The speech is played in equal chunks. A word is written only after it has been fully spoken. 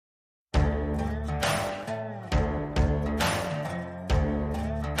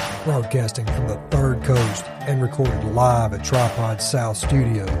Broadcasting from the Third Coast and recorded live at Tripod South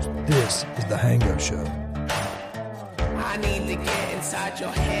Studios, this is the Hango Show. I need to get inside your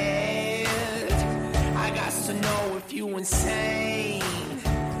head. I got to know if you insane.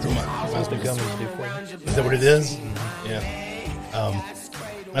 Is that what it is? Yeah.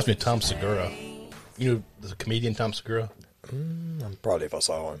 Reminds me of Tom Segura. You know the comedian Tom Segura? Probably if I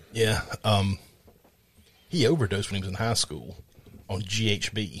saw him. Yeah. He overdosed when he was in high school on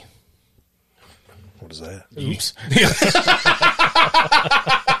GHB. What is that? Oops.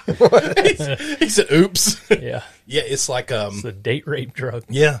 he said, "Oops." Yeah, yeah. It's like it's a date rape drug.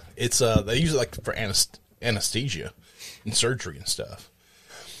 Yeah, it's they use it like for anesthesia and surgery and stuff.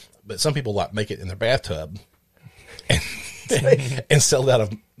 But some people like make it in their bathtub and sell it out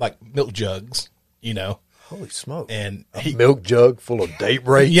of like milk jugs. You know. Holy smoke! And a milk jug full of date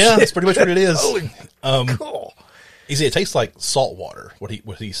rape. Yeah, that's pretty much what it is. Holy cool. He said it tastes like salt water. What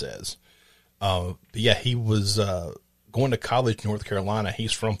he says. But yeah, he was going to college in North Carolina.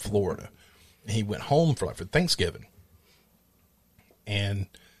 He's from Florida. And he went home for Thanksgiving. And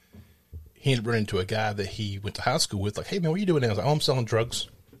he had run into a guy that he went to high school with, like, "Hey, man, what are you doing now?" I was like, "Oh, I'm selling drugs."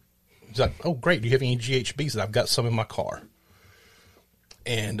 He's like, "Oh, great. Do you have any GHB?" He said, "I've got some in my car."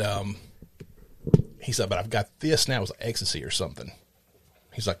 And he said, "But I've got this now. It was like ecstasy or something."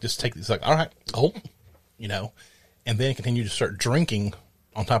 He's like, "Just take this." He's like, "All right, cool." You know, and then continue to start drinking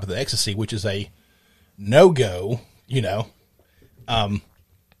on top of the ecstasy, which is a no-go, you know. Hour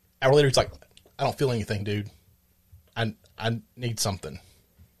later, he's like, "I don't feel anything, dude. I need something."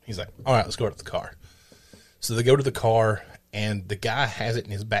 He's like, "All right, let's go to the car." So they go to the car, and the guy has it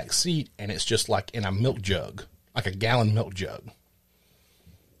in his back seat, and it's just like in a milk jug, like a gallon milk jug.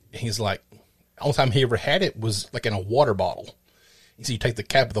 And he's like, the only time he ever had it was like in a water bottle. So you take the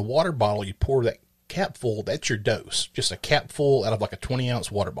cap of the water bottle, you pour that cap full, that's your dose. Just a cap full out of like a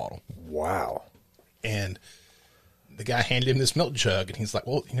 20-ounce water bottle. Wow. And the guy handed him this milk jug, and he's like,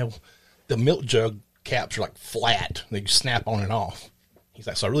 "Well, you know, the milk jug caps are like flat. They snap on and off." He's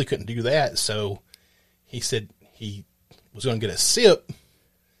like, "So I really couldn't do that." So he said he was going to get a sip,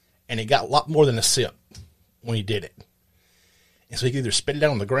 and he got a lot more than a sip when he did it. And so he could either spit it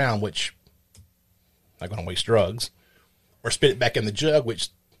out on the ground, which not going to waste drugs, or spit it back in the jug, which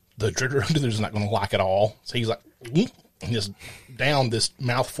the drug dealer's not going to like at all. So he's like, and just down this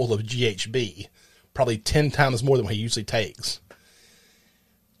mouthful of GHB, probably 10 times more than what he usually takes.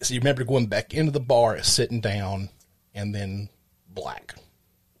 So you remember going back into the bar, sitting down, and then black.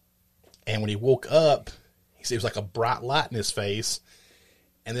 And when he woke up, he said it was like a bright light in his face,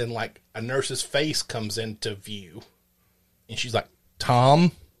 and then like a nurse's face comes into view, and she's like,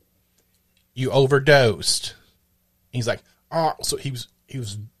 "Tom, you overdosed." And he's like, "Oh," so he was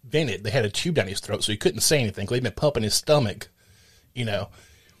vented. They had a tube down his throat, so he couldn't say anything. They'd been pumping his stomach, you know.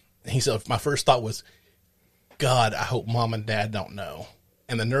 And he said, "My first thought was, God, I hope Mom and Dad don't know."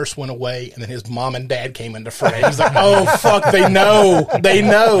 And the nurse went away, and then his mom and dad came into frame. He's like, "Oh, fuck, they know. They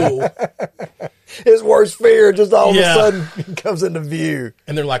know." His worst fear just all of a sudden comes into view.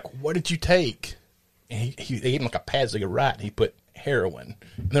 And they're like, "What did you take?" And they gave him like a pad so he could write, and he put heroin.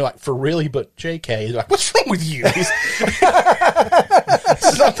 And they're like, "For real?" He put JK. He's like, "What's wrong with you?" This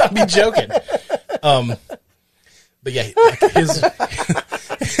is not me joking. But yeah, like his...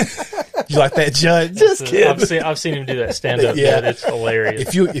 You like that, Judge? Just kidding. I've seen him do that stand-up. Yeah. It's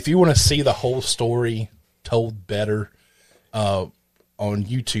hilarious. If you want to see the whole story told better, on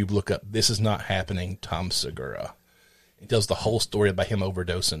YouTube, look up "This Is Not Happening," Tom Segura. It tells the whole story about him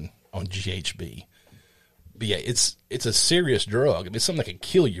overdosing on GHB. But yeah, it's a serious drug. I mean, it's something that can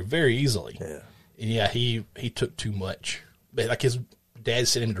kill you very easily. Yeah. And yeah, he took too much. But like his dad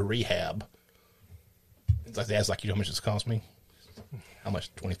sent him to rehab. It's like dad's like, "You know how much this cost me?" "How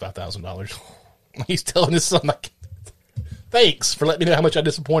much?" $25,000. He's telling his son, like, "Thanks for letting me know how much I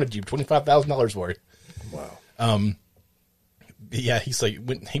disappointed you. $25,000 worth." Wow. Yeah, he's like,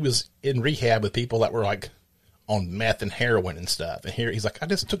 when he was in rehab with people that were like on meth and heroin and stuff, and here he's like, "I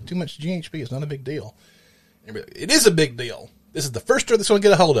just took too much GHB. It's not a big deal." And like, "It is a big deal. This is the first drug that's going to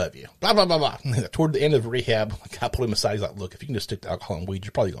get a hold of you." Blah, blah, blah, blah. And toward the end of rehab, I pulled him aside. He's like, "Look, if you can just stick to alcohol and weed,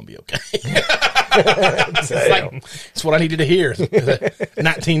 you're probably going to be okay." It's like, it's what I needed to hear. As a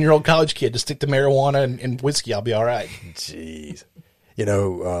 19-year-old college kid, to stick to marijuana and whiskey, I'll be all right. Jeez. You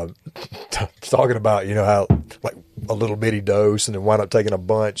know, talking about, you know, how like a little bitty dose and then wind up taking a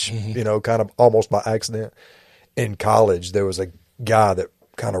bunch, you know, kind of almost by accident. In college, there was a guy that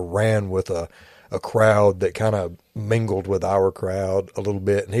kind of ran with a crowd that kind of mingled with our crowd a little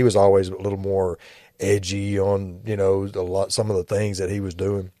bit. And he was always a little more edgy on, you know, some of the things that he was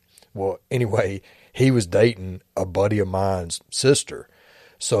doing. Well, anyway, he was dating a buddy of mine's sister.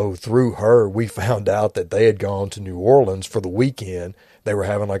 So through her, we found out that they had gone to New Orleans for the weekend. They were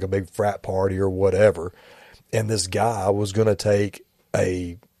having like a big frat party or whatever. And this guy was going to take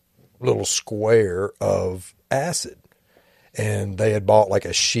a little square of acid. And they had bought like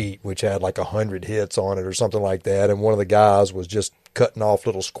a sheet which had like 100 hits on it or something like that. And one of the guys was just cutting off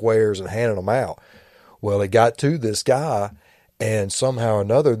little squares and handing them out. Well, it got to this guy, and somehow or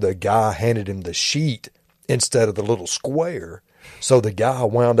another, the guy handed him the sheet instead of the little square. So the guy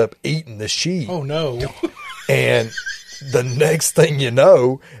wound up eating the sheet. Oh, no. And the next thing you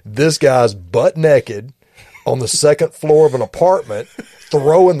know, this guy's butt naked on the second floor of an apartment,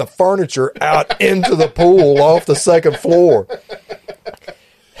 throwing the furniture out into the pool off the second floor.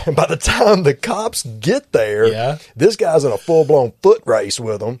 And by the time the cops get there, this guy's in a full-blown foot race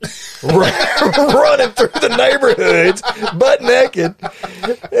with them, running through the neighborhoods, butt naked,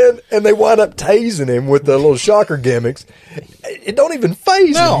 and they wind up tasing him with the little shocker gimmicks. It don't even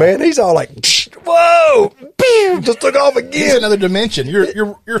faze him, man. He's all like, whoa, pew, just took off again. He's another dimension.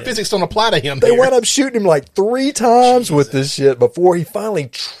 Your physics don't apply to him. They wound up shooting him like 3 times with this shit before he finally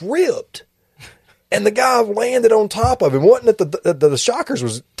tripped. And the guy landed on top of him. Wasn't it the shockers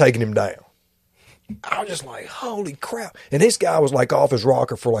was taking him down? I was just like, holy crap. And this guy was like off his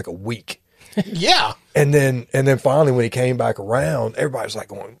rocker for like a week. Yeah. And then finally when he came back around, everybody's like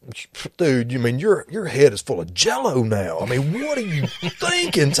going, dude, you mean your head is full of jello now. I mean, what are you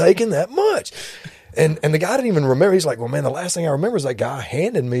thinking taking that much? And the guy didn't even remember. He's like, well, man, the last thing I remember is that guy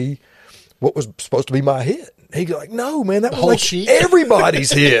handed me what was supposed to be my hit. He goes like, no, man, that was like sheet?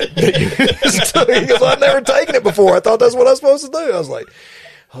 everybody's hit. He goes, I've never taken it before. I thought that's what I was supposed to do. I was like,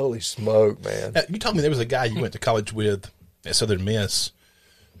 holy smoke, man. You told me there was a guy you went to college with at Southern Miss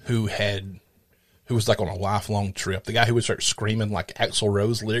who was like on a lifelong trip. The guy who would start screaming like Axl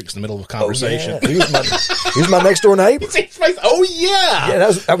Rose lyrics in the middle of a conversation. Oh, yeah. He was my next door neighbor. Oh, yeah.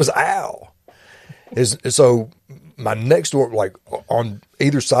 Yeah, that was Al. So my next door, like on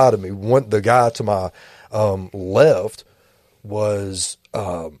either side of me, the guy to my left was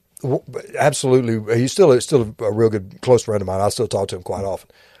absolutely. He's still a real good close friend of mine. I still talk to him quite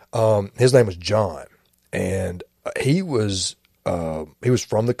often. His name was John, and he was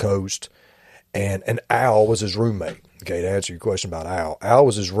from the coast, and Al was his roommate. Okay, to answer your question about Al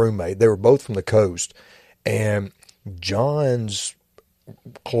was his roommate. They were both from the coast, and John's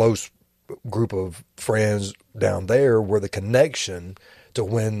close group of friends down there were the connection to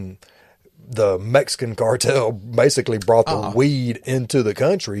when the Mexican cartel basically brought the weed into the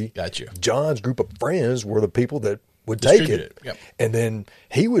country. Gotcha. John's group of friends were the people that would take it. Yep. And then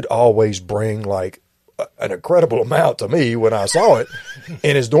he would always bring like an incredible amount to me when I saw it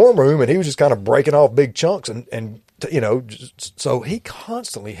in his dorm room, and he was just kind of breaking off big chunks and so he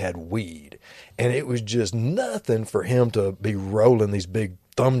constantly had weed, and it was just nothing for him to be rolling these big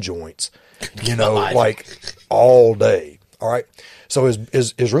thumb joints, like all day. All right. So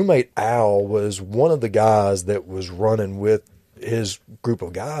his roommate Al was one of the guys that was running with his group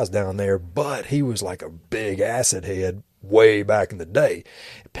of guys down there, but he was like a big acid head way back in the day.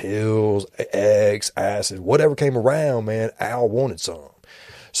 Pills, eggs, acid, whatever came around, man, Al wanted some.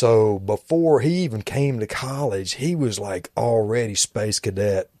 So before he even came to college, he was like already Space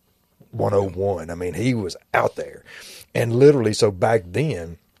Cadet 101. I mean, he was out there. And literally, so back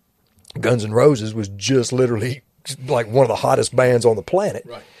then, Guns N' Roses was just literally like one of the hottest bands on the planet.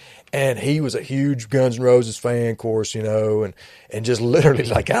 Right. And he was a huge Guns N' Roses fan, of course, and just literally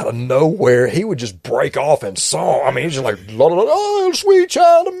like out of nowhere, he would just break off in song. I mean, he's just like, oh, sweet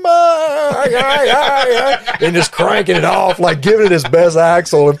child of mine, and just cranking it off, like giving it his best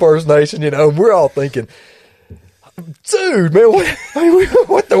Axl impersonation, And we're all thinking, dude, man,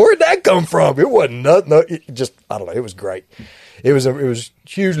 where'd that come from? It wasn't nothing. I don't know. It was great. It was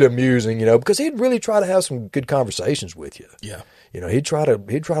hugely amusing, because he'd really try to have some good conversations with you. Yeah. He'd try to,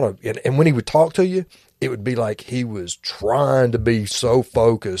 and when he would talk to you, it would be like he was trying to be so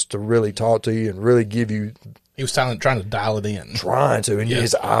focused to really talk to you and really give you. He was trying to dial it in. And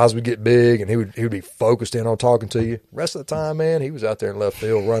his eyes would get big, and he would be focused in on talking to you. Rest of the time, man, he was out there in left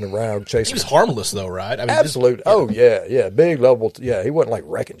field running around chasing. He was harmless though, right? I mean, absolutely. Big level. Yeah, he wasn't like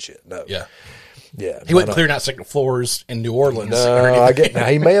wrecking shit. No. Yeah. Yeah, he wasn't clearing out second floors in New Orleans. No, now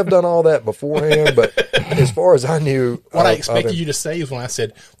he may have done all that beforehand, but as far as I knew, what I expected you to say is when I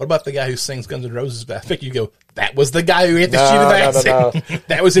said, "What about the guy who sings Guns N' Roses?" I think you go, "That was the guy who hit the sheet of acid."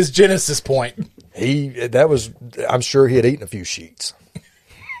 That was his genesis point. I'm sure he had eaten a few sheets.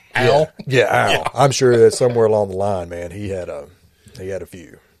 Al, yeah, Al. Yeah. I'm sure that somewhere along the line, man, he had a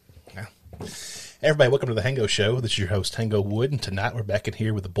few. Yeah. Everybody, welcome to the Hango Show. This is your host, Hango Wood, and tonight we're back in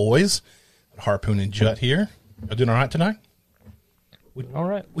here with the boys. Harpoon and Jut here. Are doing all right tonight? All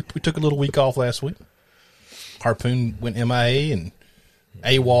right. We took a little week off last week. Harpoon went MIA and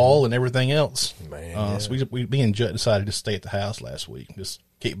AWOL and everything else. Man, So me and Judd decided to stay at the house last week, just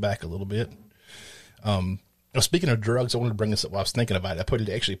kick back a little bit. Speaking of drugs, I wanted to bring this up while I was thinking about it.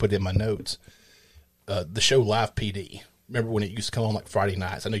 I actually put it in my notes. The show Live PD. Remember when it used to come on like Friday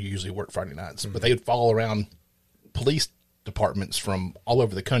nights? I know you usually work Friday nights, but they would follow around police departments from all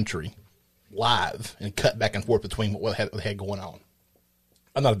over the country live and cut back and forth between what they had going on.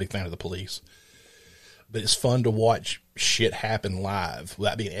 I'm not a big fan of the police, but it's fun to watch shit happen live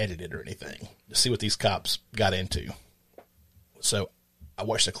without being edited or anything, to see what these cops got into. So I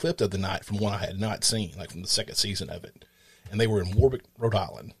watched a clip the other night from one I had not seen, like from the second season of it. And they were in Warwick, Rhode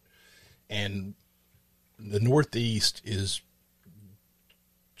Island. And the Northeast is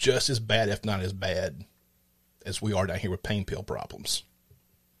just as bad, if not as bad, as we are down here with pain pill problems.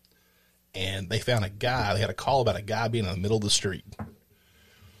 And they found a guy, they had a call about a guy being in the middle of the street,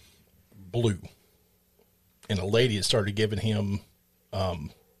 blue. And a lady had started giving him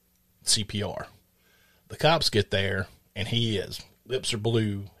CPR. The cops get there, and lips are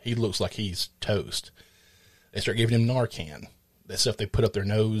blue. He looks like he's toast. They start giving him Narcan. That stuff they put up their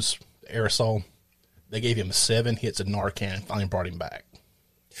nose, aerosol. They gave him 7 hits of Narcan and finally brought him back.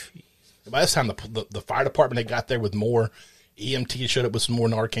 By this time, the fire department, they got there with more. EMT showed up with some more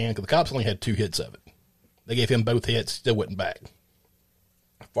Narcan because the cops only had 2 hits of it. They gave him both hits, still wasn't back.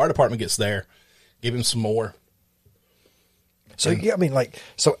 Fire department gets there, give him some more. So, yeah, I mean,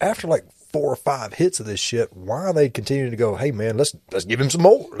 so after 4 or 5 hits of this shit, why are they continuing to go, hey, man, let's give him some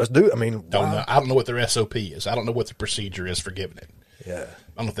more. Let's do it. I mean, I don't know what their SOP is. I don't know what the procedure is for giving it. Yeah.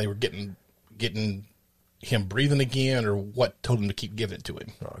 I don't know if they were getting him breathing again or what told him to keep giving it to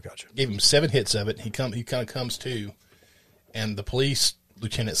him. Oh, I got you. Gave him 7 hits of it. He kind of comes to, and the police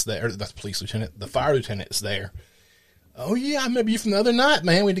lieutenant's there. Not the police lieutenant. The fire lieutenant is there. Oh, yeah, I remember you from the other night,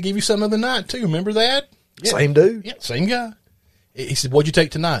 man. We had to give you some other night, too. Remember that? Yeah. Same dude? Yeah, same guy. He said, what'd you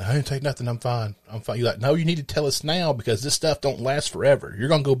take tonight? I didn't take nothing. I'm fine. You're like, no, you need to tell us now because this stuff don't last forever. You're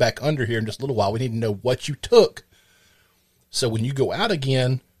going to go back under here in just a little while. We need to know what you took. So when you go out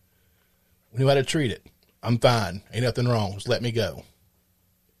again, we know how to treat it. I'm fine. Ain't nothing wrong. Just let me go.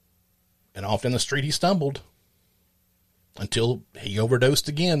 And off in the street he stumbled until he overdosed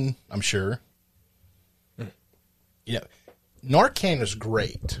again, I'm sure. You know, Narcan is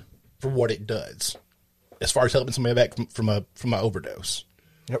great for what it does as far as helping somebody back from an overdose.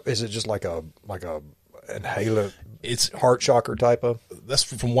 Is it just like a inhaler? It's heart shocker type of? That's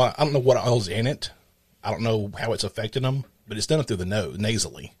from what I don't know what all's in it. I don't know how it's affecting them, but it's done it through the nose,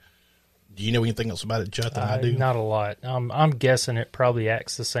 nasally. Do you know anything else about it, Judd, than I do? Not a lot. I'm guessing it probably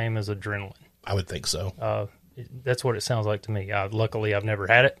acts the same as adrenaline. I would think so. That's what it sounds like to me. Luckily, I've never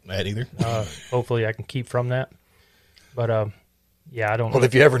had it. I had either. Hopefully, I can keep from that. But yeah, I don't. Well,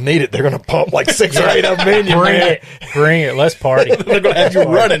 if you ever need it, they're going to pump 6 or 8 of them in you. Bring it. Let's party. They're going to have you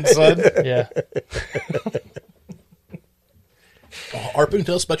running, son. Yeah. Harpoon,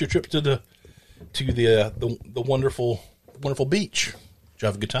 tell us about your trip to the wonderful beach. Did you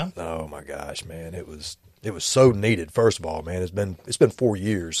have a good time? Oh my gosh, man! It was so needed. First of all, man, it's been 4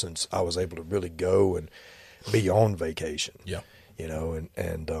 years since I was able to really go and be on vacation. Yeah, and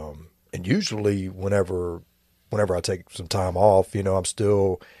usually whenever I take some time off, I'm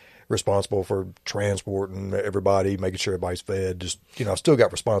still responsible for transporting everybody, making sure everybody's fed. Just I still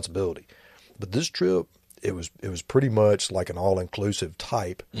got responsibility. But this trip, it was pretty much like an all-inclusive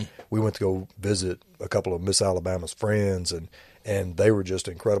type. We went to go visit a couple of Miss Alabama's friends, and they were just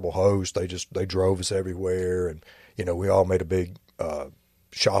incredible hosts. They drove us everywhere, and we all made a big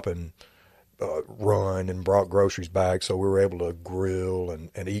shopping run and brought groceries back, so we were able to grill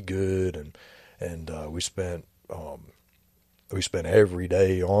and eat good, and we spent every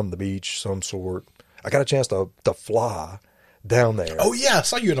day on the beach some sort. I got a chance to fly down there. Oh yeah, I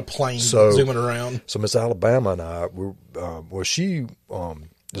saw you in a plane zooming around. So Miss Alabama and I were, she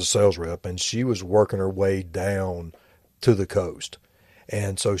is a sales rep, and she was working her way down to the coast.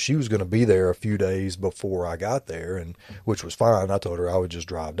 And so she was going to be there a few days before I got there, and which was fine. I told her I would just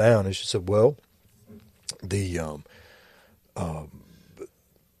drive down, and she said, well, the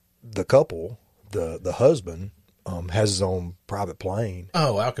couple, the husband, has his own private plane.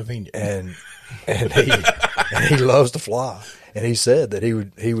 Oh, how convenient. And he loves to fly. And he said that he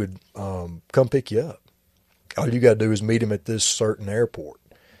would come pick you up. All you got to do is meet him at this certain airport.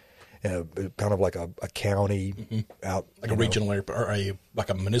 Kind of like a county out. Like a regional airport, or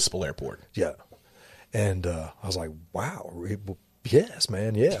like a municipal airport. Yeah. And I was like, wow, yes,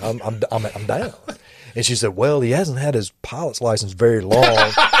 man, yeah, I'm down. And she said, well, he hasn't had his pilot's license very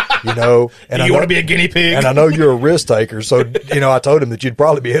long. you know. And Do I you know- want to be a guinea pig? And I know you're a risk taker, so you know I told him that you'd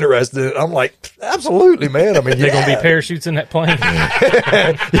probably be interested. I'm like, absolutely, man. I mean, They're going to yeah. be parachutes in that plane.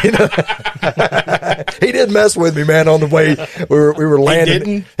 He did mess with me, man. On the way we were landing,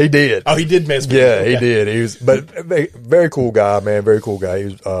 didn't? he did. Oh, he did mess with Yeah, you. he did. He was, but very cool guy, man. Very cool guy. He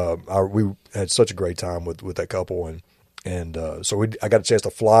was, we had such a great time with that couple, and so I got a chance to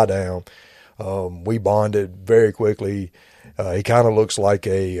fly down. We bonded very quickly. He kind of looks like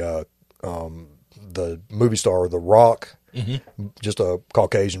the movie star The Rock, just a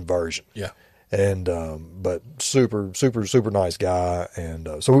Caucasian version. Yeah. And but super nice guy. And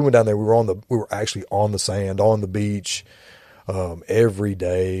so we went down there. We were actually on the sand on the beach every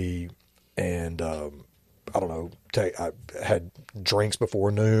day. And I don't know. I had drinks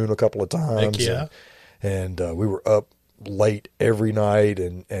before noon a couple of times. Heck yeah. And we were up late every night.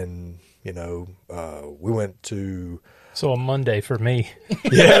 And you know, we went to. So a Monday for me.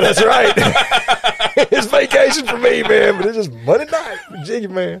 Yeah, that's right. It's vacation for me, man. But it's just Monday night, Virginia,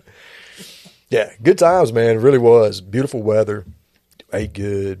 man. Yeah, good times, man. It really was. Beautiful weather. Ate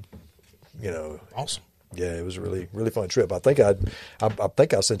good. You know. Awesome. Yeah, it was a really, really fun trip. I think I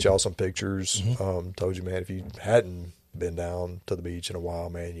sent y'all some pictures. Told you, man, if you hadn't been down to the beach in a while,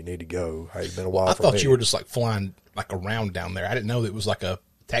 man, you need to go. Hey, it's been a while I for thought me. you were just like flying like around down there. I didn't know that it was like a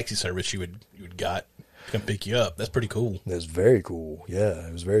taxi service you had got to come pick you up. That's pretty cool. It was very cool. Yeah,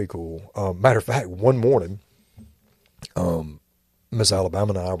 it was very cool. Matter of fact, one morning, Miss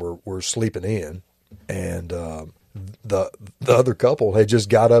Alabama and I were sleeping in, and the other couple had just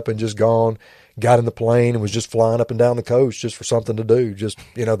got up and just got in the plane and was just flying up and down the coast just for something to do. Just,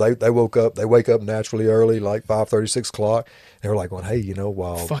 you know, they wake up naturally early, like 5:30, 6 o'clock. They were like, well, hey, you know,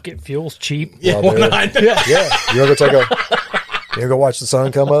 while Fuck it, fuel's cheap. Yeah, while why they're- not? yeah, you're gonna take you go watch the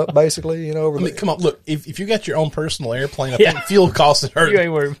sun come up, basically, you know, over I mean, the, come on, look, if you got your own personal airplane, I Yeah. think fuel costs are You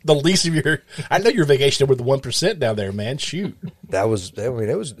ain't worried. the least of your. I know your vacation over the 1% down there, man. Shoot. it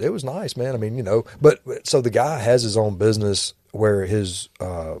was nice, man. I mean, you know, but so the guy has his own business where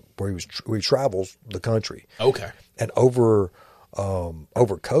where he travels the country. Okay. And over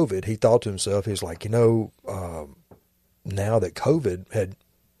COVID, he thought to himself, he's like, you know, now that COVID had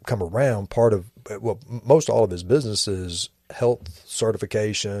come around, most all of his business is health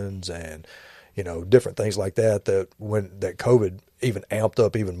certifications and, you know, different things like that when COVID even amped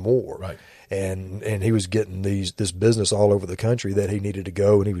up even more. Right. And he was getting this business all over the country that he needed to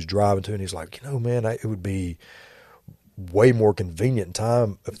go, and he was driving to, and he's like, you know, man, it would be way more convenient and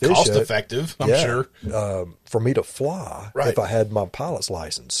time efficient, Cost effective, I'm sure. for me to fly Right. if I had my pilot's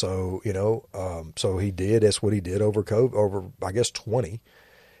license. So, you know, so he did. That's what he did over COVID, over, I guess, 20.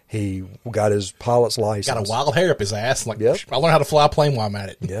 He got his pilot's license. Got a wild hair up his ass. Like, Yep. I learned how to fly a plane while I'm at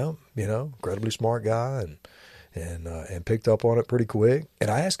it. Yeah, you know, incredibly smart guy, and picked up on it pretty quick. And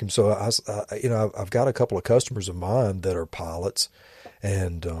I asked him, so you know, I've got a couple of customers of mine that are pilots,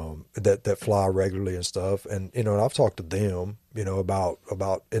 and that fly regularly and stuff. And you know, and I've talked to them, you know, about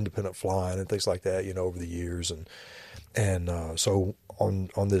independent flying and things like that, you know, over the years, and so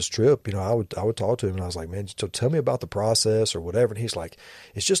on this trip, you know, I would talk to him, and I was like, man, so tell me about the process or whatever. And he's like,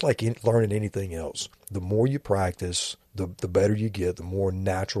 it's just like learning anything else. The more you practice, the better you get, the more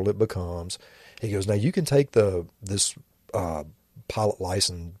natural it becomes. He goes, now you can take this pilot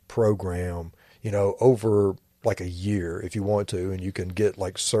license program, you know, over like a year if you want to, and you can get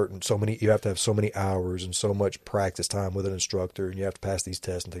like you have to have so many hours and so much practice time with an instructor, and you have to pass these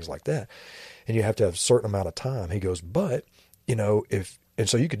tests and things like that, and you have to have a certain amount of time. He goes, but you know, and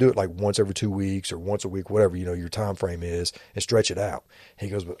so you could do it like once every 2 weeks or once a week, whatever, you know, your time frame is, and stretch it out. He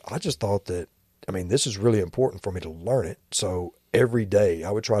goes, but I just thought that, I mean, this is really important for me to learn it. So every day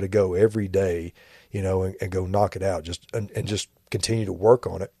I would try to go every day, you know, and go knock it out, and just continue to work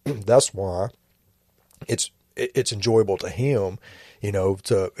on it. That's why it's enjoyable to him, you know.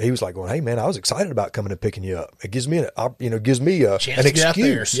 He was like going, hey man, I was excited about coming and picking you up. It gives me an Chance an to get out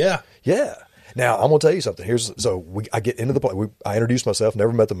there. excuse. Yeah. Yeah. Now I'm gonna tell you something. I get into the plane. I introduced myself.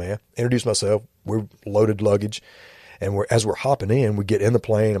 Never met the man. Introduced myself. We're loaded luggage, and as we're hopping in, we get in the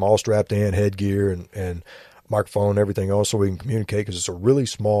plane. I'm all strapped in, headgear and microphone, and everything else, so we can communicate because it's a really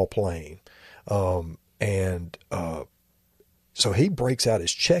small plane. So he breaks out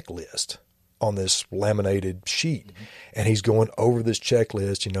his checklist on this laminated sheet, and he's going over this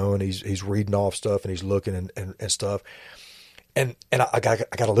checklist, you know, and he's reading off stuff, and he's looking and stuff. And I got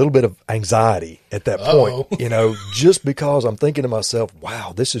a little bit of anxiety at that point, you know, just because I'm thinking to myself,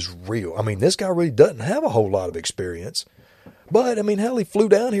 wow, this is real. I mean, this guy really doesn't have a whole lot of experience. But, I mean, hell, he flew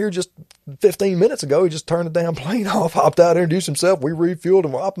down here just 15 minutes ago. He just turned the damn plane off, hopped out, introduced himself. We refueled,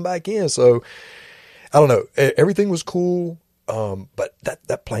 and we're hopping back in. So, I don't know. Everything was cool. But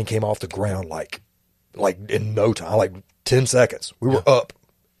that plane came off the ground like in no time, like 10 seconds. We were up,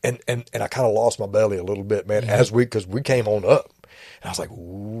 and I kind of lost my belly a little bit, man, because we came on up. And I was like,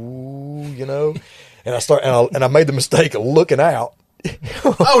 ooh, you know, and I made the mistake of looking out.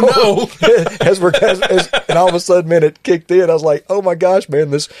 Oh no! And all of a sudden, man, it kicked in. I was like, "Oh my gosh,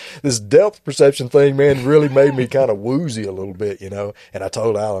 man! This depth perception thing, man, really made me kind of woozy a little bit, you know." And I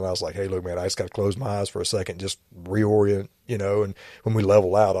told Alan, I was like, "Hey, look, man, I just got to close my eyes for a second, just reorient, you know. And when we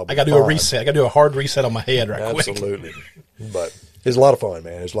level out, I got to do a reset. I got to do a hard reset on my head right quick." Absolutely. But it's a lot of fun,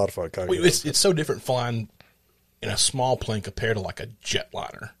 man. It's a lot of fun. It's so different flying in a small plane compared to like a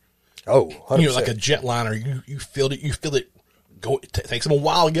jetliner. Oh, 100%. You know, like a jetliner, you feel it. You feel it. It takes them a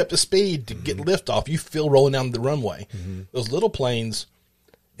while to get up to speed to get liftoff. You feel rolling down the runway. Those little planes,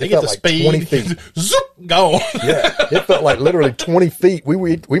 they get the like speed, 20 feet. Zoop, gone. Yeah, it felt like literally 20 feet.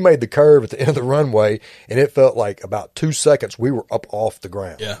 We made the curve at the end of the runway, and it felt like about 2 seconds we were up off the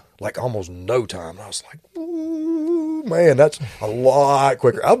ground. Yeah, like almost no time. And I was like, ooh, man, that's a lot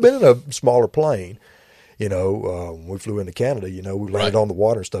quicker. I've been in a smaller plane. You know, when we flew into Canada, you know, we landed on the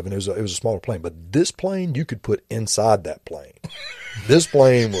water and stuff, and it was a smaller plane. But this plane, you could put inside that plane. This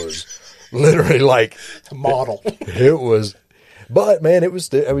plane was literally like a model. It was, but man, it was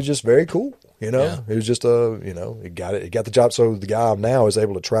just very cool. You know, it was just you know, it got the job. So the guy now is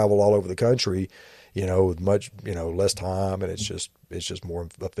able to travel all over the country, you know, with much, you know, less time, and it's just more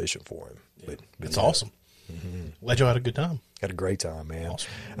efficient for him. Yeah. It's awesome. Mm-hmm. Glad you had a good time. Had a great time, man.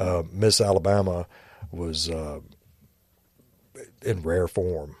 Awesome. Miss Alabama was in rare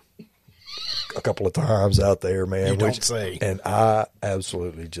form a couple of times out there, man. You don't say. And I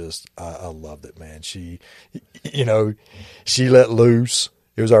absolutely I loved it, man. She, you know, she let loose.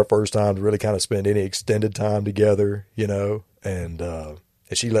 It was our first time to really kind of spend any extended time together, you know, and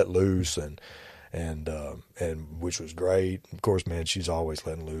she let loose and which was great. Of course, man, she's always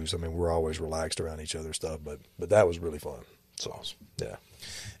letting loose. I mean, we're always relaxed around each other's stuff, but that was really fun. So, awesome. Yeah.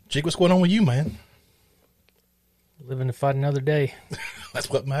 Jake, what's going on with you, man? Living to fight another day. That's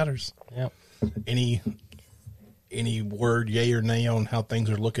what matters. Yep. Any word, yay or nay, on how things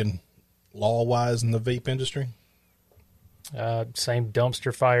are looking law-wise in the vape industry? Same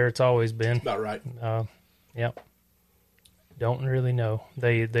dumpster fire it's always been. About right. Yep. Don't really know.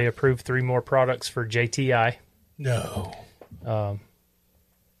 They approved 3 more products for JTI. No.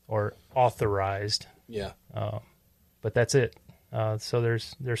 Or authorized. Yeah. But that's it. So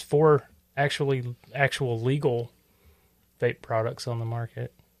there's 4 actual legal vape products on the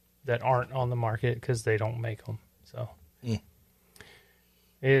market that aren't on the market because they don't make them. So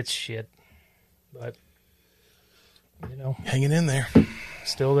it's shit, but you know, hanging in there,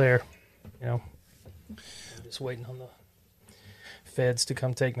 still there. You know, I'm just waiting on the feds to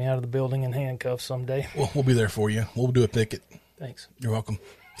come take me out of the building in handcuffs someday. We'll be there for you. We'll do a picket. Thanks. You're welcome.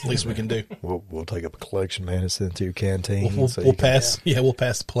 It's the least we can do. We'll take up a collection, man, and send it to your canteen. We'll pass. Yeah, we'll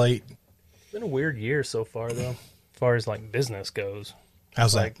pass the plate. It's been a weird year so far, though, as far as like business goes.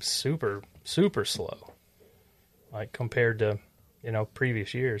 How's like that? Super slow, like compared to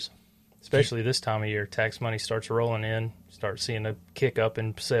previous years. Especially this time of year, tax money starts rolling in. Start seeing a kick up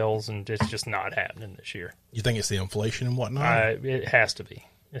in sales, and it's just not happening this year. You think it's the inflation and whatnot? It has to be.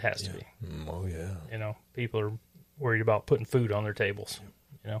 It has to be. Oh yeah. People are worried about putting food on their tables.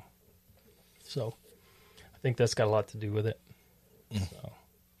 So I think that's got a lot to do with it. So.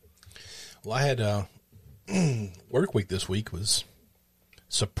 Well, I had work week this week was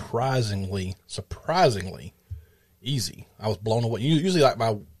surprisingly easy. I was blown away. Usually, like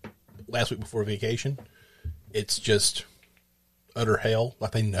my last week before vacation, it's just utter hell.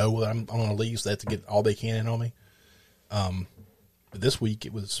 Like they know that I'm on a leave, so they have to get all they can in on me. But this week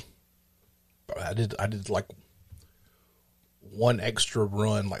it was. I did like one extra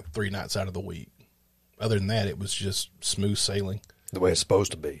run like 3 nights out of the week. Other than that, it was just smooth sailing. The way it's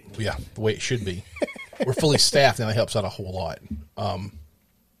supposed to be. Yeah, the way it should be. We're fully staffed now. That helps out a whole lot.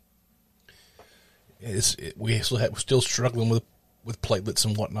 We're still struggling with platelets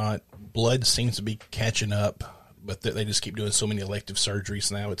and whatnot. Blood seems to be catching up, but they just keep doing so many elective surgeries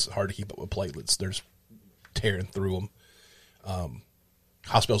now. It's hard to keep up with platelets. There's tearing through them.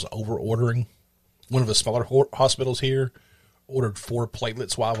 Hospitals over ordering. One of the smaller hospitals here ordered 4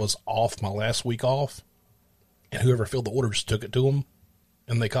 platelets while I was off my last week off, and whoever filled the orders took it to them,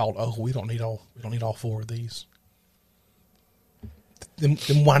 and they called, "Oh, we don't need all 4 of these." Then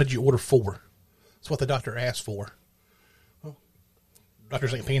why did you order 4? That's what the doctor asked for. Well,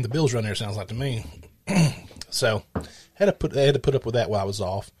 doctors ain't paying the bills around there, sounds like to me. So they had to put up with that while I was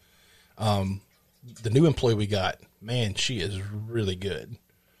off. The new employee we got, man, she is really good.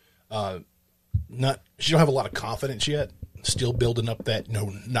 She don't have a lot of confidence yet, still building up that,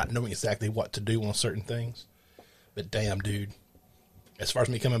 not knowing exactly what to do on certain things. But damn, dude, as far as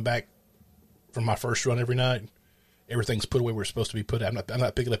me coming back from my first run every night, everything's put away where it's supposed to be put. I'm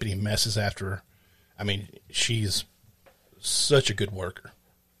not picking up any messes after her. I mean, she's such a good worker.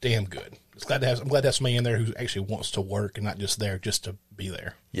 Damn good. I'm glad to have somebody in there who actually wants to work and not just there just to be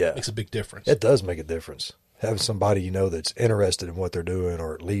there. Yeah. It makes a big difference. It does make a difference. Having somebody that's interested in what they're doing,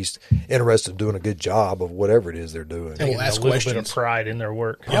 or at least interested in doing a good job of whatever it is they're doing. And we'll ask a little questions. bit of pride in their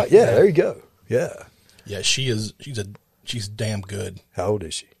work. Yeah, there you go. Yeah. Yeah, she's damn good. How old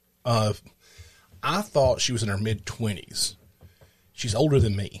is she? I thought she was in her mid-20s. She's older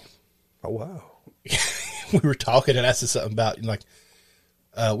than me. Oh, wow. We were talking, and I said something about,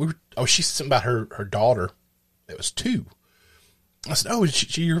 she said something about her daughter that was 2. I said, oh, is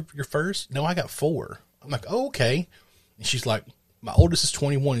she your first? No, I got 4. I'm like, oh, okay. And she's like, my oldest is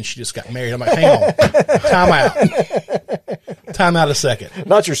 21, and she just got married. I'm like, hang on. Time out. Time out a second.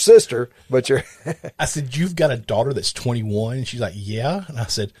 Not your sister, but your... I said, you've got a daughter that's 21? And she's like, yeah. And I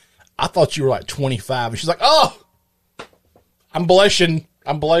said, I thought you were like 25. And she's like, oh, I'm blushing.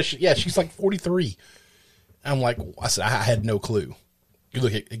 Yeah, she's like 43. I'm like, I said, I had no clue. You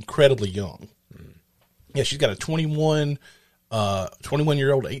look incredibly young. Yeah, she's got a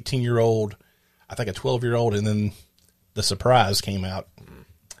 21-year-old, 18-year-old, I think a 12-year-old, and then the surprise came out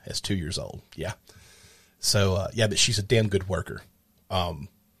as 2 years old. Yeah. So, but she's a damn good worker. I'll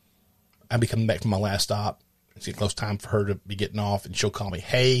be coming back from my last stop. It's getting close time for her to be getting off, and she'll call me,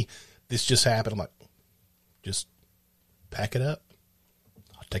 hey, this just happened. I'm like, just pack it up.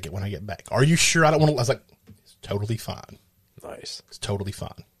 I'll take it when I get back. Are you sure I don't want to? I was like, it's totally fine. Nice. It's totally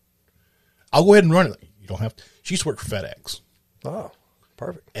fine. I'll go ahead and run it. You don't have to. She used to work for FedEx. Oh,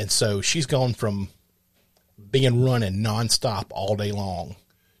 perfect. And so she's gone from being running nonstop all day long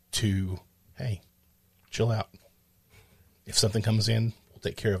to, hey, chill out. If something comes in, we'll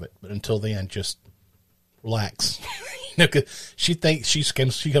take care of it. But until then, just relax. 'Cause she thinks she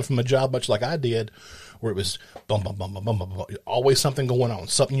comes from a job much like I did, where it was bum, bum, bum, bum, bum, bum, bum, always something going on,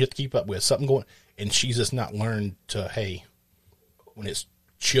 something you have to keep up with, something going. And she's just not learned to, hey, when it's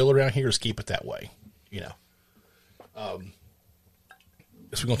chill around here, just keep it that way, So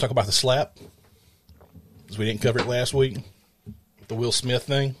we're going to talk about the slap, because we didn't cover it last week, the Will Smith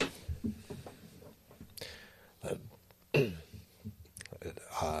thing.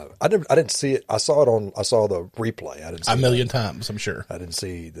 I didn't see it. I saw the replay. I didn't see A million times, I'm sure. I didn't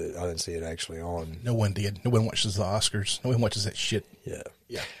see it actually on. No one did. No one watches the Oscars. No one watches that shit. Yeah.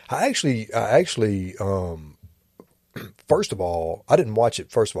 Yeah. I actually, first of all, I didn't watch it.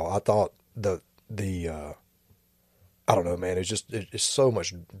 First of all, I thought the I don't know, man. It's so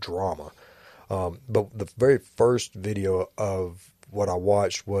much drama. But the very first video of what I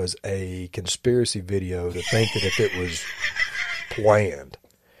watched was a conspiracy video to think that if it was planned,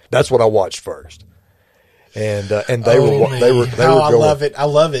 that's what I watched first. And they were going. I love it. I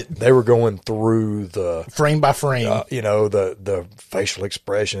love it. They were going through the frame by frame. The facial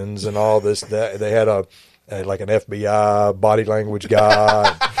expressions and all this. They had like an FBI body language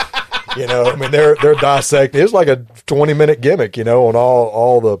guy. They're dissecting. It was like a 20-minute gimmick, on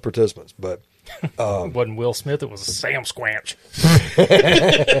all the participants. But it wasn't Will Smith. It was Sam Squanch.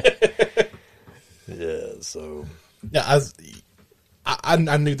 Yeah. So yeah,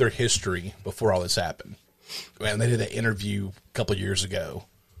 I knew their history before all this happened. And they did an interview a couple of years ago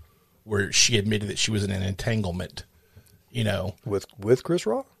where she admitted that she was in an entanglement, with Chris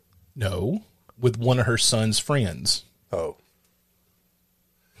Rock? No, with one of her son's friends. Oh.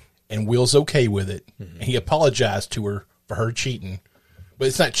 And Will's okay with it. Mm-hmm. And he apologized to her for her cheating. But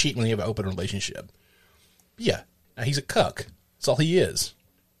it's not cheating when you have an open relationship. Yeah. Now he's a cuck. That's all he is.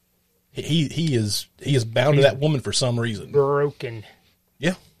 He is bound to that woman for some reason. Broken.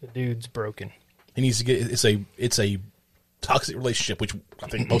 Yeah. The dude's broken. He needs to get. It's a toxic relationship, which I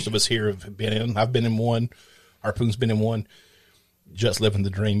think most of us here have been in. I've been in one. Harpoon's been in one. Just living the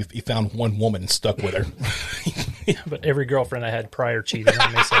dream. He found one woman and stuck with her. But every girlfriend I had prior cheated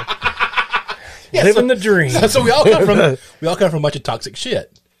on me. So yeah, living the dream. So we all come from a bunch of toxic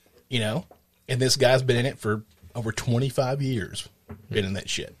shit, And this guy's been in it for over 25 years. Been in that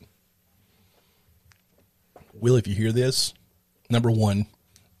shit. Will, if you hear this, number one,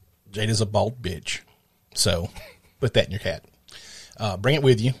 Jada's a bald bitch. So put that in your hat. Bring it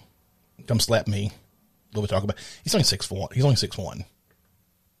with you. Come slap me. What we talk about? He's only 6'1". He's only 6'1".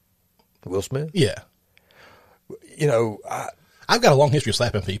 Will Smith? Yeah. I've got a long history of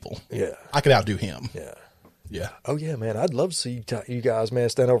slapping people. Yeah. I could outdo him. Yeah. Yeah. Oh, yeah, man. I'd love to see you guys, man,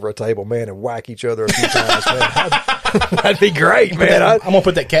 stand over a table, man, and whack each other a few times, man. That'd be great, man. I'm gonna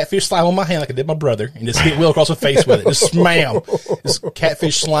put that catfish slime on my hand like I did my brother, and just hit Will across the face with it. Just slam, just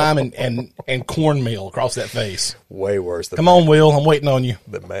catfish slime and cornmeal across that face. Way worse than Come on, Will, I'm waiting on you.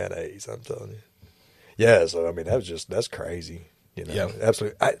 the mayonnaise. I'm telling you. Yeah, so I mean, that's crazy. You know, Yeah.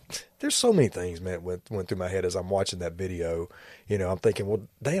 absolutely. There's so many things, man, went through my head as I'm watching that video. You know, I'm thinking, well,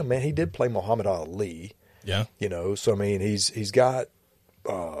 damn, man, he did play Muhammad Ali. Yeah, You know, so I mean, he's got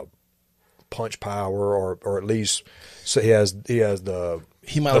punch power, or at least so he has the.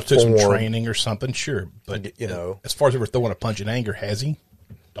 he might the have took some form. training or something, sure, but You know. as far as ever throwing a punch in anger, has he?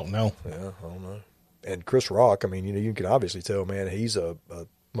 Don't know. Yeah, I don't know. And Chris Rock, I mean, you know, you can obviously tell, man, he's a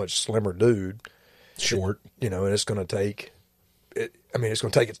much slimmer dude. Short. You know, and it's going to take. It's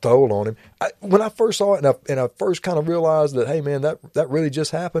going to take its toll on him. When I first saw it, and I first kind of realized that, hey, man, that really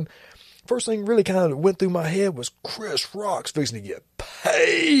just happened. First thing really kind of went through my head was Chris Rock's fixing to get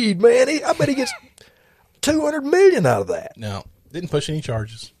paid, man. I bet he gets $200 million out of that. No, didn't push any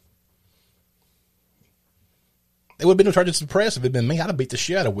charges. There would have been no charges to the press if it had been me. I'd have beat the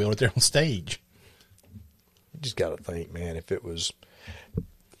shit out of Will right there on stage. You just got to think, man, if it If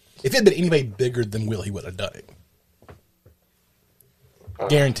it had been anybody bigger than Will, he would have done it.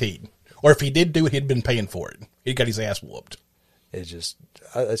 Guaranteed. Or if he did do it, he'd been paying for it. He'd got his ass whooped. it's just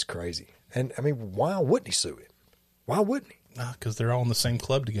that's crazy. And I mean, why wouldn't he sue him? Why wouldn't he? Because they're all in the same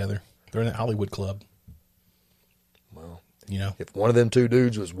club together. They're in that Hollywood club. Well, You know. if one of them two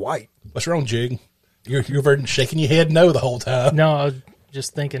dudes was white, What's wrong, Jig? You're shaking your head no the whole time. No, I was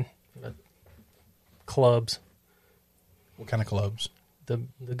just thinking clubs. What kind of clubs? The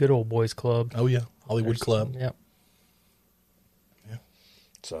good old boys club. Oh, yeah. Hollywood club. Yep.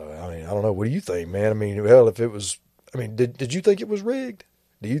 so I mean, I don't know. What do you think, man? I mean, well, if it was, I mean, did you think it was rigged?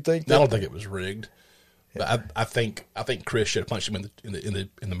 Do you think? I don't think it was rigged. But I think Chris should have punched him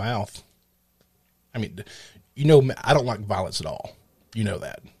in the mouth. I mean, you know, I don't like violence at all. You know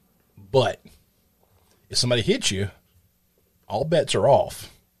that. But if somebody hits you, all bets are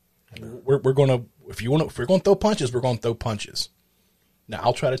off. We're gonna if we're gonna throw punches, we're gonna throw punches. Now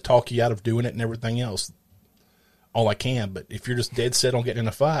I'll try to talk you out of doing it and everything else, all I can. But if you're just dead set on getting in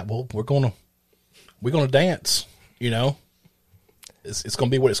a fight, well, we're gonna dance. You know, it's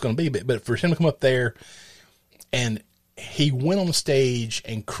gonna be what it's gonna be. But for him to come up there and he went on the stage,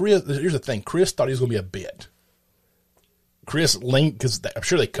 and Chris, here's the thing, Chris thought he was gonna be a bit. Chris leaned, because I'm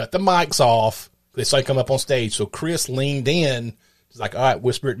sure they cut the mics off. They saw him come up on stage, so Chris leaned in. He's like, all right,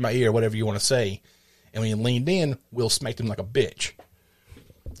 whisper it in my ear, whatever you want to say. And when he leaned in, Will smacked him like a bitch.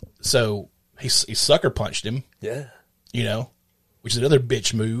 So he sucker punched him, Yeah. you know, which is another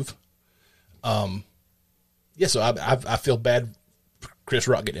bitch move. Yeah, so I feel bad for Chris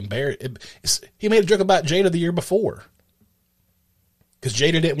Rock getting embarrassed. He made a joke about Jada the year before. Because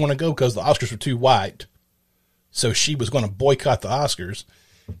Jada didn't want to go because the Oscars were too white. So she was going to boycott the Oscars.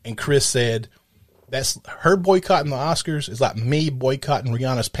 And Chris said, that's her boycotting the Oscars is like me boycotting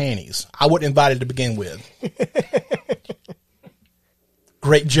Rihanna's panties. I wasn't invited to begin with.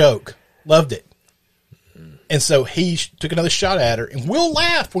 Great joke. Loved it. And so he took another shot at her, and Will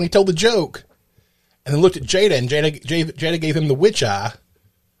laughed when he told the joke. And then looked at Jada, and Jada gave him the witch eye.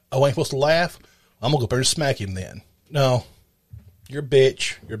 Oh, I ain't supposed to laugh? I'm going to go up there and smack him then. No. You're a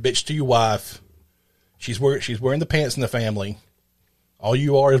bitch. You're a bitch to your wife. She's wearing the pants in the family. All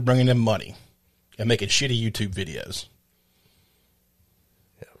you are is bringing in money and making shitty YouTube videos.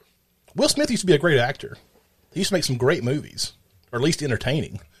 Yeah. Will Smith used to be a great actor. He used to make some great movies, or at least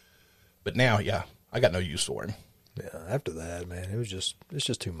entertaining. But now, yeah, I got no use for him. Yeah. After that, man, it's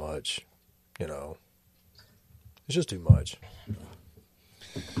just too much. You know, it's just too much.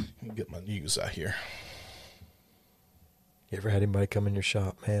 Let me get my news out here. You ever had anybody come in your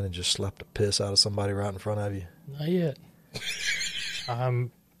shop, man, and just slap the piss out of somebody right in front of you? Not yet.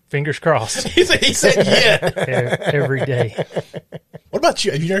 I'm fingers crossed. He said, yeah. Every day. What about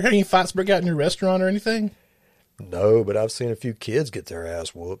you? Have you never had any fights break out in your restaurant or anything? No, but I've seen a few kids get their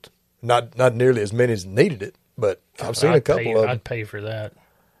ass whooped. Not nearly as many as needed it, but I've seen a couple of them. I'd pay for that.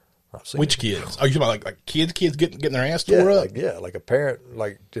 Which kids? Oh, you talking about like kids getting their ass tore up? Like a parent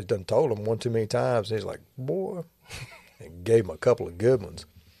just done told him one too many times. And he's like, boy, and gave him a couple of good ones.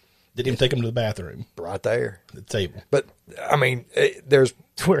 Didn't even take them to the bathroom. Right there. The table. But, I mean, there's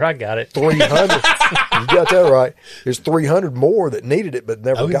That's where I got it. 300. You got that right. There's 300 more that needed it but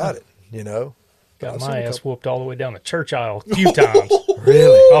never Oh, yeah. got it, you know? Got I've seen my a ass couple. whooped all the way down the church aisle a few times.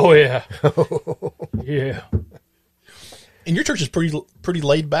 Really? Oh, yeah. Yeah. And your church is pretty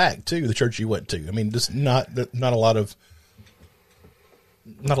laid back too. The church you went to. I mean, just not a lot of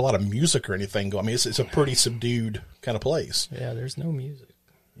music or anything going. I mean, it's a pretty subdued kind of place. Yeah, there's no music.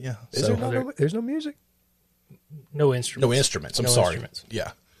 Yeah. There's no music? No instruments. No instruments. I'm No sorry. instruments.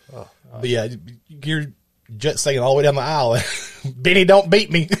 Yeah. But yeah, you're jet saying all the way down the aisle. Benny, don't beat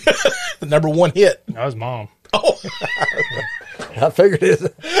me. The number one hit. That was Mom. Oh, I figured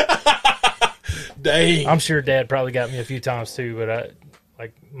it. dang. I'm sure Dad probably got me a few times too, but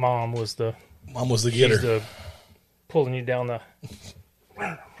Mom was the Mom was the she's getter. the pulling you down the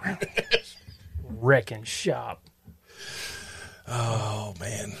wrecking shop. Oh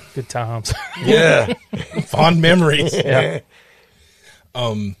man, Good times. Yeah. fond memories. Yeah.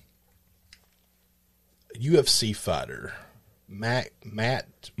 UFC fighter Mike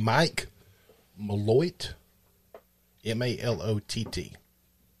Malott, Malott,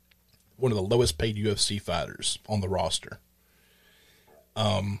 one of the lowest paid UFC fighters on the roster.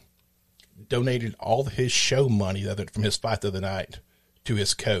 Donated all of his show money from his fight the other night to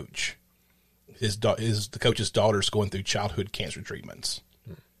his coach. The coach's daughter's going through childhood cancer treatments,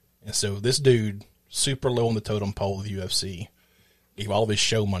 and so this dude, super low on the totem pole of the UFC, gave all of his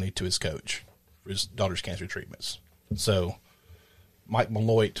show money to his coach for his daughter's cancer treatments. So, Mike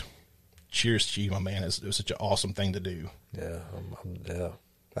Malott, cheers to you, my man. It was such an awesome thing to do. Yeah. Yeah.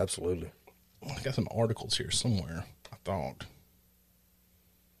 Absolutely. I got some articles here somewhere, I thought.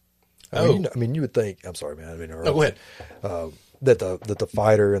 I mean, you would think. I'm sorry, man. I didn't interrupt. No, go ahead. That the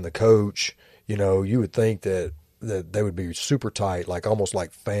fighter and the coach, you would think that they would be super tight, like almost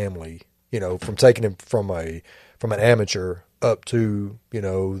like family. From taking him from an amateur up to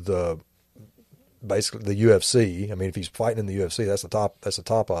basically the UFC. I mean, if he's fighting in the UFC, that's the top. That's the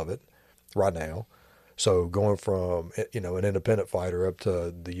top of it right now. So going from an independent fighter up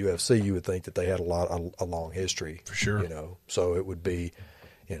to the UFC, you would think that they had a long history For sure. So it would be.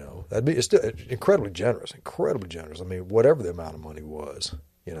 It's still incredibly generous. I mean, whatever the amount of money was,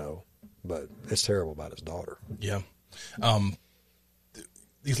 but it's terrible about his daughter. Yeah.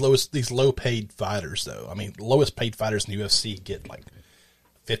 These low paid fighters, though. I mean, the lowest paid fighters in the UFC get like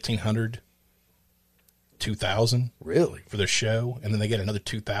 $1,500, $2,000 Really? for their show, and then they get another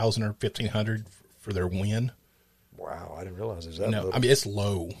 $2,000 or $1,500 for their win. Wow, I didn't realize it was that No, little. I mean it's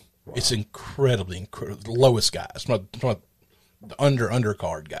low. Wow. It's incredibly the lowest guys. From the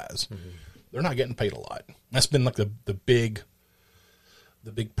undercard guys, they're not getting paid a lot. That's been like the big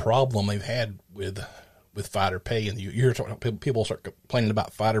problem they've had with fighter pay. And you're talking, people start complaining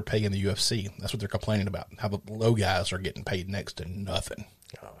about fighter pay in the UFC. That's what they're complaining about. How the low guys are getting paid next to nothing.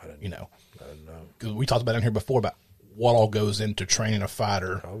 Oh, I didn't know. Because we talked about it in here before about what all goes into training a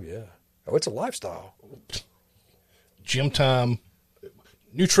fighter. Oh yeah. Oh, it's a lifestyle. Gym time,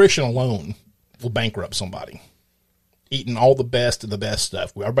 nutrition alone will bankrupt somebody. Eating all the best of the best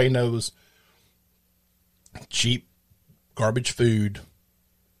stuff. Everybody knows cheap garbage food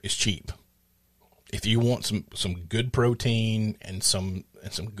is cheap. If you want some good protein and some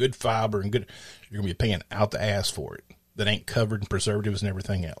good fiber and good, you're gonna be paying out the ass for it. That ain't covered in preservatives and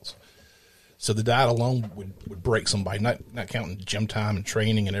everything else. So the diet alone would break somebody. Not counting gym time and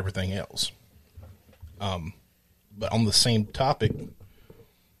training and everything else. But on the same topic,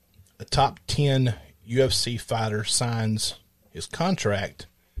 a top 10 UFC fighter signs his contract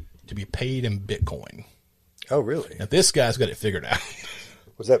to be paid in Bitcoin. Oh really? Now this guy's got it figured out.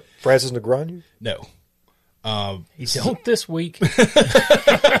 Was that Francis Ngannou? No. You don't this week. But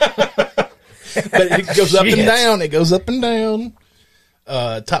it goes up and down. It goes up and down.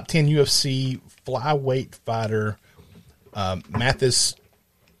 Top 10 UFC flyweight fighter, Mathis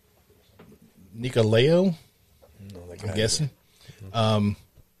Nicolao, I'm guessing,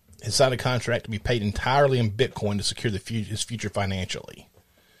 has signed a contract to be paid entirely in Bitcoin to secure his future financially.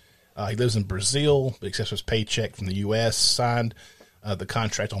 He lives in Brazil, but accepts his paycheck from the U.S. Signed the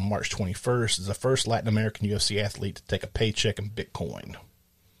contract on March 21st. Is the first Latin American UFC athlete to take a paycheck in Bitcoin.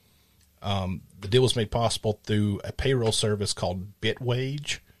 The deal was made possible through a payroll service called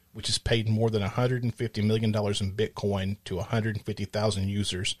Bitwage, which has paid more than $150 million in Bitcoin to 150,000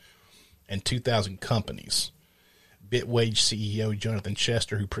 users and 2,000 companies. Bitwage CEO Jonathan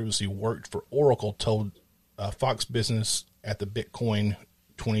Chester, who previously worked for Oracle, told Fox Business at the Bitcoin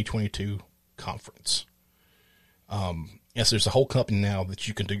 2022 conference. Yes, there's a whole company now that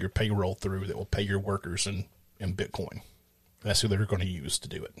you can do your payroll through that will pay your workers in Bitcoin. That's who they're going to use to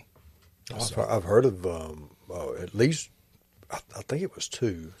do it. I've heard of at least I think it was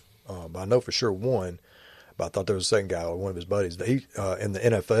two, but I know for sure one. But I thought there was a second guy, one of his buddies. That he in the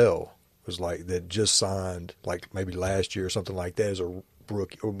NFL was like that just signed like maybe last year or something like that as a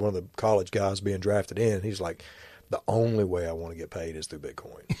rookie or one of the college guys being drafted in. He's like, the only way I want to get paid is through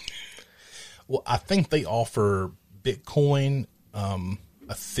Bitcoin. Well, I think they offer Bitcoin,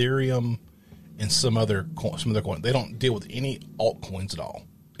 Ethereum, and some other coin. They don't deal with any altcoins at all.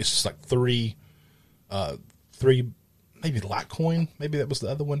 It's just like three three, maybe Litecoin, maybe that was the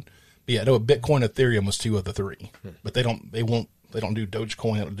other one. But yeah, no, Bitcoin, Ethereum was two of the three. But they don't do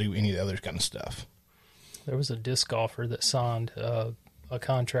Dogecoin. They don't do any of the other kind of stuff. There was a disc golfer that signed a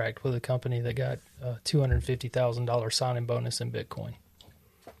contract with a company that got $250,000 signing bonus in Bitcoin.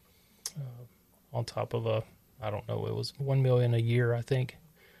 On top of I don't know, it was $1 million a year, I think.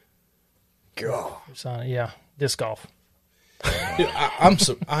 God. Yeah, disc golf. Dude, I'm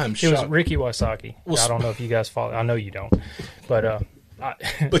shocked. It was Ricky Wysocki. I don't know if you guys follow. I know you don't, but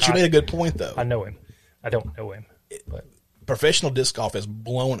But you made a good point, though. I know him. I don't know him, but Professional disc golf has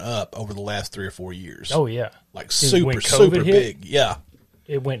blown up over the last 3 or 4 years. oh yeah, Like When super COVID hit, big. Yeah.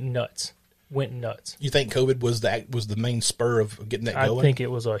 it went nuts. You think COVID was the main spur of getting that going? I think it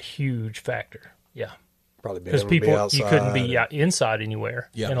was a huge factor. Yeah. Probably being Because able to be people, outside. you couldn't be inside anywhere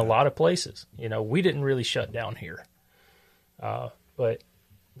Yeah. in a lot of places. We didn't really shut down here, but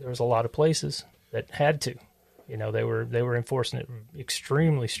there was a lot of places that had to. They were enforcing it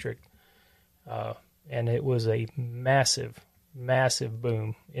extremely strict, and it was a massive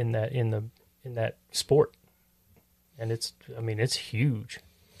boom in that sport, and it's huge.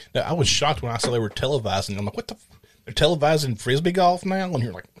 Now, I was shocked when I saw they were televising. I'm like, what the? They're televising Frisbee golf now? And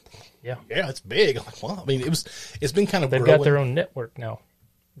you're like, Yeah, it's big. I'm like, well, I mean, it's been kind of they've growing. got their own network now,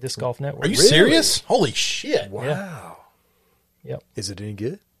 Disc Golf Network. Are you serious? Holy shit. Wow. Yep. Is it any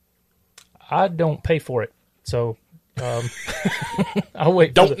good? I don't pay for it, so I'll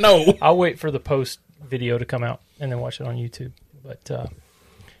wait. I'll wait for the post video to come out and then watch it on YouTube. But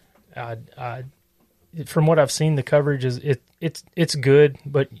from what I've seen, the coverage is it's good,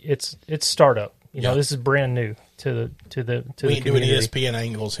 but it's startup. This is brand new to the we ain't doing community. ESPN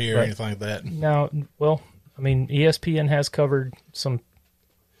angles here or anything like that. Now, well, I mean, ESPN has covered some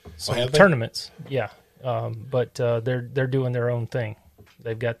Have they? tournaments, yeah, but they're doing their own thing.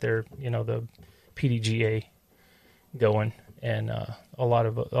 They've got their the PDGA going, and a lot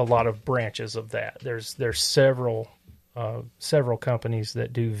of branches of that. There's several companies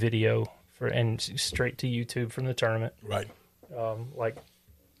that do video and straight to YouTube from the tournament. Right. Like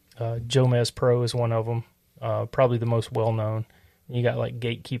Jomez Pro is one of them, probably the most well known. You got like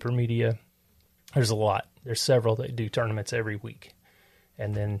Gatekeeper Media. There's a lot. There's several that do tournaments every week,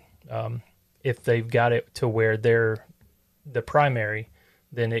 and then if they've got it to where they're the primary,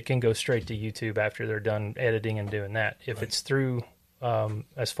 then it can go straight to YouTube after they're done editing and doing that. If it's through,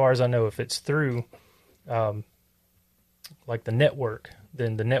 as far as I know, if it's through like the network,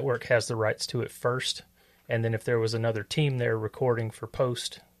 then the network has the rights to it first, and then if there was another team there recording for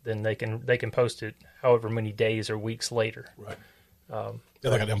post, then they can post it however many days or weeks later. Right. They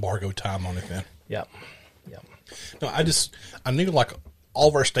got embargo time on it then. Yeah. No, I knew like all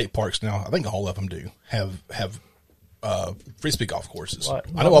of our state parks now, I think all of them do have Frisbee golf courses. I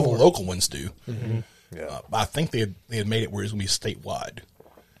know all the local ones do. Mm-hmm. Yeah. I think they had made it where it's going to be statewide.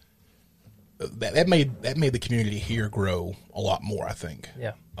 That made the community here grow a lot more, I think.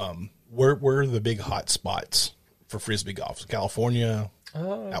 Yeah. Where are the big hot spots for Frisbee golf? California,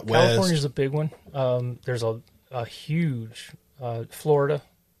 out west? California's a big one. There's a huge Florida,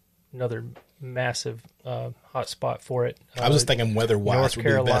 another massive hot spot for it. I was just thinking weather-wise would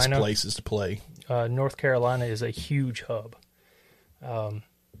be the best places to play. North Carolina is a huge hub. I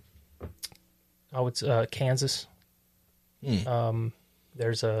would say Kansas.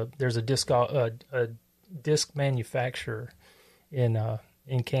 There's a disc manufacturer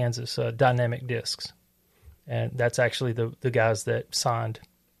in Kansas, Dynamic Discs, and that's actually the guys that signed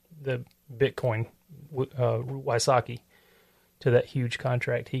the Bitcoin Wysocki to that huge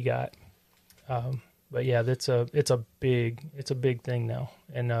contract he got. But yeah, it's a big thing now,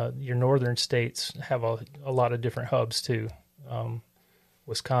 and your northern states have a lot of different hubs too.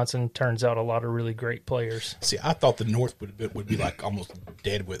 Wisconsin turns out a lot of really great players. See, I thought the North would be like almost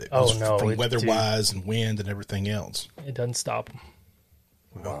dead with it. Oh no, from weather-wise and wind and everything else. It doesn't stop them.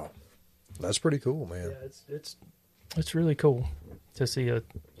 Wow, that's pretty cool, man. Yeah, it's really cool to see a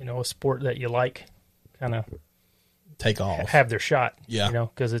sport that you like kind of take off, have their shot. Yeah,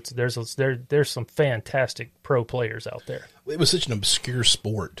 because there's some fantastic pro players out there. It was such an obscure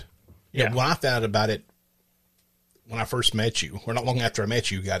sport. You know, when I found out about it, when I first met you, or not long after I met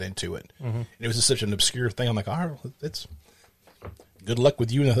you, got into it. Mm-hmm. And it was just such an obscure thing. I'm like, all right, it's good luck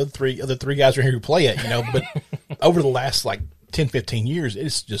with you and the other three guys are here who play it, But over the last 10, 15 years,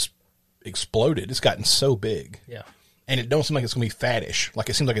 it's just exploded. It's gotten so big. Yeah. And it don't seem like it's going to be faddish. Like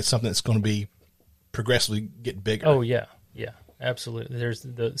it seems like it's something that's going to be progressively getting bigger. Oh yeah, absolutely. There's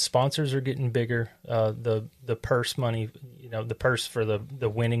the sponsors are getting bigger. The purse money, the purse for the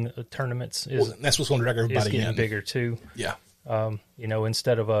winning tournaments is that's what's going to drag everybody getting in. bigger too. Yeah.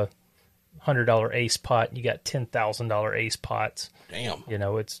 Instead of a $100 ace pot. You got $10,000 ace pots. Damn. You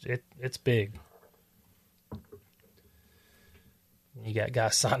know, it's big. You got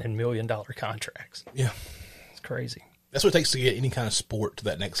guys signing $1 million contracts. Yeah. It's crazy. That's what it takes to get any kind of sport to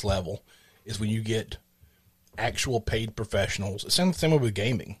that next level, is when you get actual paid professionals. It's the same way with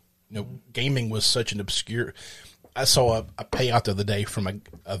gaming. You know, gaming was such an obscure. I saw a payout the other day from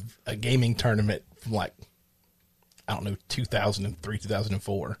a gaming tournament from like, I don't know, 2003,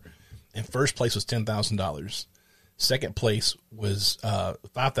 2004. And first place was $10,000. Second place was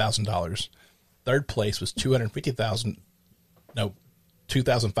 $5,000. Third place was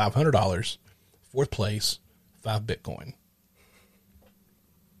 $2,500. Fourth place, 5 Bitcoin.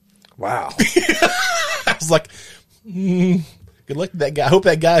 Wow. I was like, good luck to that guy. I hope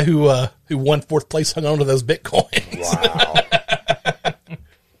that guy who won fourth place hung on to those Bitcoins. Wow.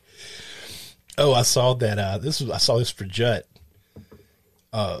 Oh, I saw that. I saw this for Jut.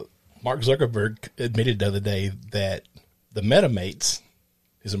 Mark Zuckerberg admitted the other day that the MetaMates,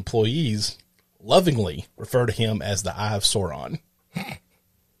 his employees, lovingly refer to him as the Eye of Sauron.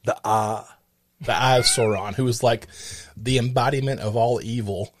 The Eye of Sauron, who is like the embodiment of all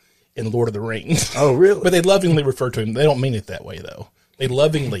evil in Lord of the Rings. Oh, really? But they lovingly refer to him. They don't mean it that way, though. He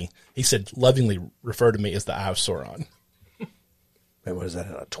said, lovingly refer to me as the Eye of Sauron. Man, what is that,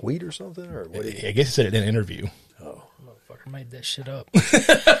 a tweet or something? Or what? I guess he said it in an interview. Oh. Motherfucker made that shit up.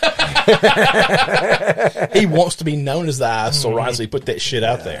 He wants to be known as the Eye of Sauron, so he put that shit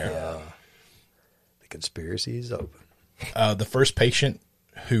out there. Yeah. The conspiracy is open. The first patient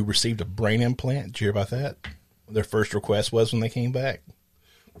who received a brain implant, did you hear about that? Their first request was when they came back,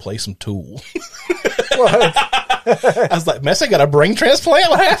 play some Tool. What? I was like, Messi got a brain transplant?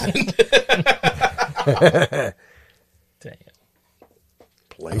 What happened? Damn.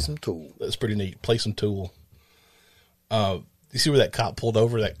 Play some Tool. That's pretty neat. Play some Tool. You see where that cop pulled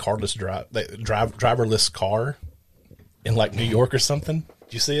over that driverless car in like New York or something?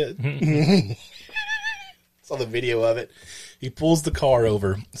 Did you see it? Saw the video of it. He pulls the car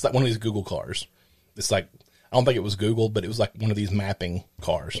over. It's like one of these Google cars. It's like, I don't think it was Google, but it was like one of these mapping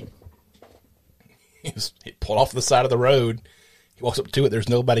cars. He pulled off the side of the road. He walks up to it. There's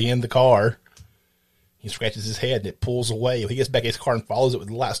nobody in the car. He scratches his head and it pulls away. He gets back in his car and follows it with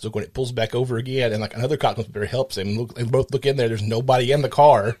the light still going. It pulls back over again, and like another cop comes up there, helps him. They both look in there. There's nobody in the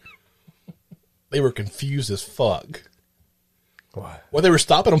car. They were confused as fuck. Why? What they were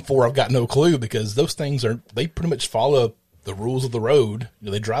stopping them for, I've got no clue, because those things they pretty much follow the rules of the road. You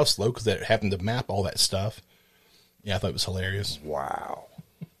know, they drive slow because they happen to map all that stuff. Yeah, I thought it was hilarious. Wow.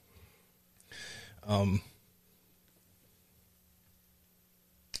 Oh,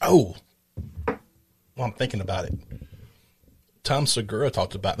 well, I'm thinking about it. Tom Segura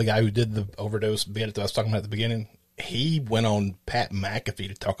talked about the guy who did the overdose bit that I was talking about at the beginning. He went on Pat McAfee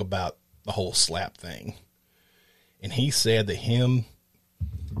to talk about the whole slap thing. And he said that him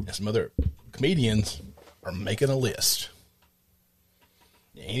and some other comedians are making a list.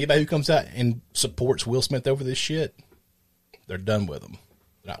 Anybody who comes out and supports Will Smith over this shit, they're done with him.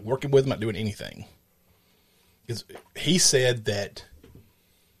 They're not working with him, not doing anything. Because he said that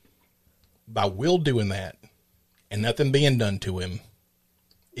by Will doing that and nothing being done to him,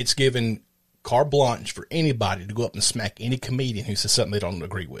 it's given carte blanche for anybody to go up and smack any comedian who says something they don't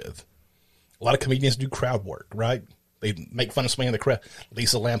agree with. A lot of comedians do crowd work, right? They make fun of somebody in the crowd.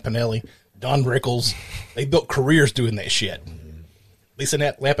 Lisa Lampanelli, Don Rickles, they built careers doing that shit. Lisa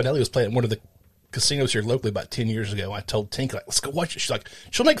Lampanelli was playing at one of the casinos here locally about 10 years ago. I told Tink, like, let's go watch it. She's like,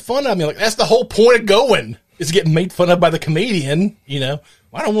 she'll make fun of me. Like, that's the whole point of going, is getting made fun of by the comedian, you know?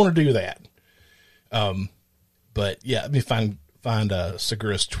 Well, I don't want to do that. But yeah, let me find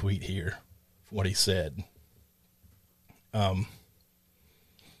Segura's tweet here for what he said.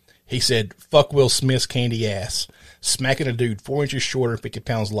 He said, fuck Will Smith's candy ass, smacking a dude 4 inches shorter and 50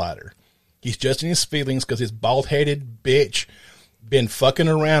 pounds lighter. He's just in his feelings because his bald-headed bitch been fucking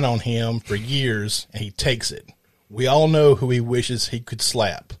around on him for years, and he takes it. We all know who he wishes he could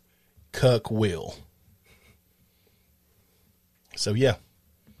slap. Cuck Will. So, yeah.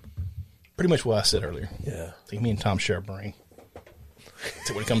 Pretty much what I said earlier. Yeah. I think me and Tom share a brain.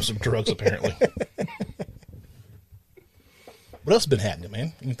 When it comes to drugs, apparently. What else has been happening,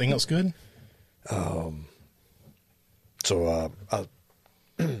 man? Anything else good? So, well,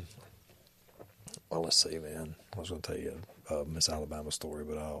 let's see, man. I was going to tell you a Miss Alabama story,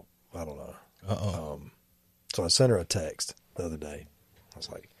 but I don't know. So I sent her a text the other day. I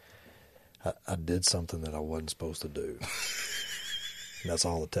was like, I did something that I wasn't supposed to do. And that's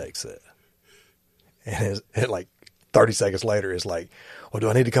all the text said. And it like 30 seconds later, it's like, well, do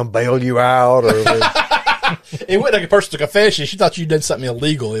I need to come bail you out? Or It went like a personal confession. She thought you did something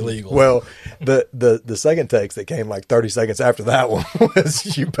illegal. Well, the second text that came like 30 seconds after that one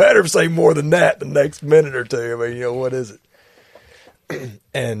was, "You better say more than that the next minute or two." I mean, what is it?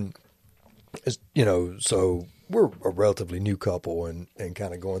 And it's, so we're a relatively new couple and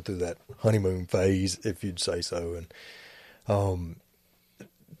kind of going through that honeymoon phase, if you'd say so. And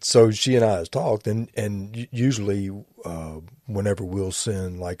so she and I has talked, and usually whenever we'll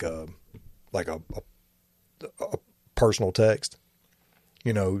send like a personal text,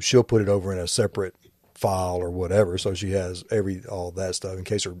 she'll put it over in a separate file or whatever, so she has all that stuff in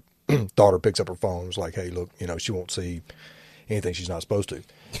case her daughter picks up her phone. It's like, hey, look, she won't see anything she's not supposed to.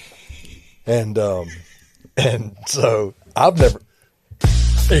 And so I've never.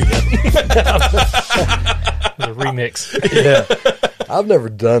 There you go. The remix. Yeah, I've never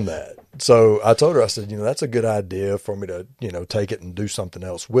done that. So I told her, I said, that's a good idea for me to, take it and do something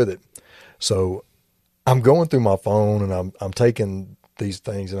else with it. So I'm going through my phone and I'm taking these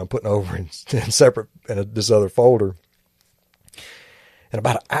things and I'm putting over in separate in this other folder. And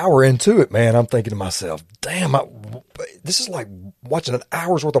about an hour into it, man, I'm thinking to myself, damn, this is like watching an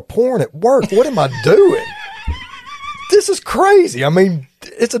hour's worth of porn at work. What am I doing? This is crazy. I mean,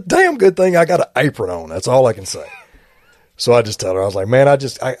 it's a damn good thing I got an apron on. That's all I can say. So I just tell her, I was like, man, I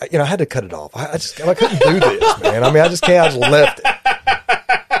had to cut it off. I couldn't do this, man. I mean, I just can't. I just left it.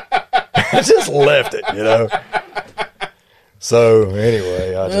 I just left it, So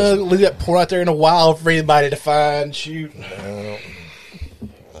anyway, I just leave that porn out there in the wild for anybody to find. Shoot.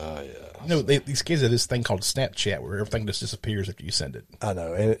 These kids have this thing called Snapchat where everything just disappears after you send it. I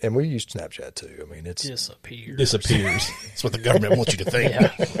know, and we use Snapchat too. I mean, it's disappears. That's what the government wants you to think.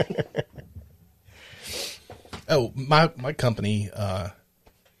 Yeah. Oh, my company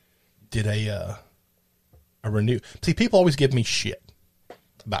did a renew. See, people always give me shit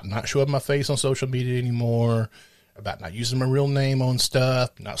about not showing my face on social media anymore, about not using my real name on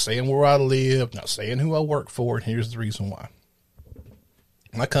stuff, not saying where I live, not saying who I work for. And here's the reason why.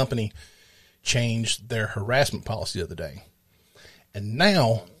 My company changed their harassment policy the other day. And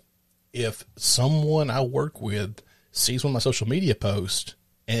now, if someone I work with sees one of my social media posts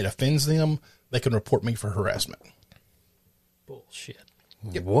and it offends them, they can report me for harassment. Bullshit.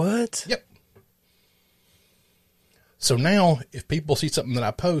 Yep. What? Yep. So now, if people see something that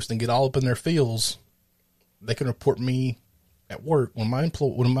I post and get all up in their feels, they can report me at work. One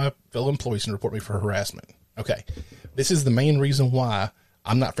of my fellow employees can report me for harassment. Okay. This is the main reason why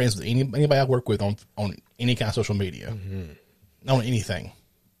I'm not friends with anybody I work with on any kind of social media. Mm-hmm. Not on anything.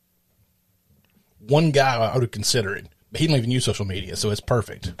 One guy I would consider it, but he don't even use social media, so it's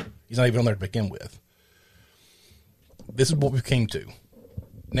perfect. He's not even on there to begin with. This is what we came to.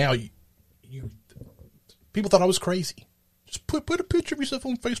 Now, you people thought I was crazy. Just put a picture of yourself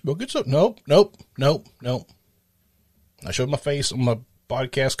on Facebook. It's nope. I showed my face on my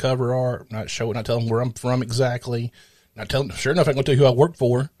podcast cover art. Not telling where I'm from exactly. Not telling. Sure enough, I ain't gonna tell you who I work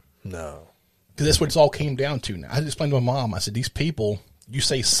for. No, because that's what it's all came down to. Now I just explained to my mom. I said, these people, you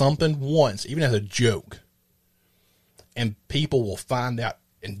say something once, even as a joke, and people will find out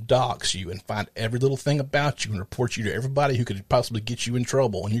and dox you and find every little thing about you and report you to everybody who could possibly get you in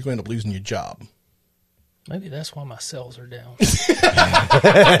trouble, and you're going to end up losing your job. Maybe that's why my sales are down.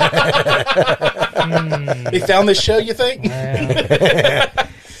 They found this show, you think?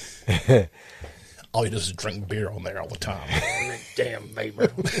 All he does is drink beer on there all the time. Damn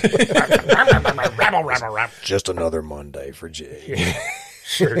vapor. just another Monday for Jay. Yeah.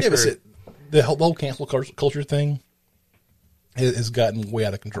 Sure. Yeah, but the whole cancel culture thing has gotten way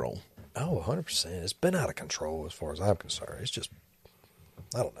out of control. Oh, 100%. It's been out of control as far as I'm concerned. It's just,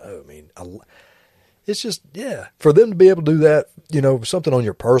 I don't know. I mean, it's just, yeah, for them to be able to do that, something on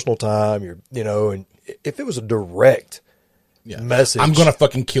your personal time, and if it was a direct message, I'm going to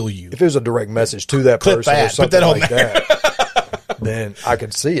fucking kill you. If it was a direct message to that person or something like that, then I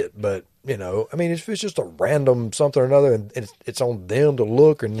could see it. But, I mean, if it's just a random something or another and it's on them to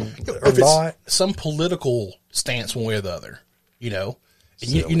look or not. Some political stance one way or the other,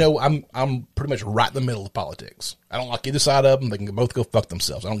 And I'm pretty much right in the middle of politics. I don't like either side of them. They can both go fuck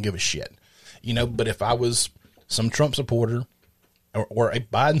themselves. I don't give a shit. But if I was some Trump supporter or a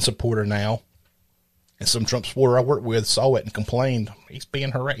Biden supporter now, and some Trump supporter I work with saw it and complained, he's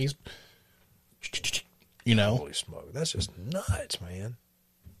being harassed. Holy smoke. That's just nuts, man.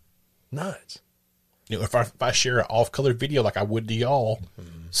 Nuts. If I share an off-color video like I would to y'all,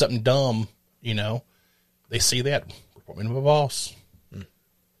 something dumb, they see that, report me to my boss.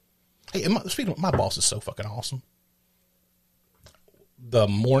 Hey, speaking of, my boss is so fucking awesome. The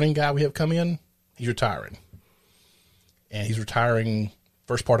morning guy we have come in, he's retiring. And he's retiring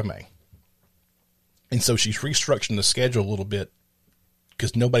first part of May. And so she's restructuring the schedule a little bit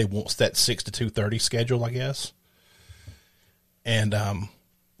because nobody wants that 6 to 2:30 schedule, I guess. And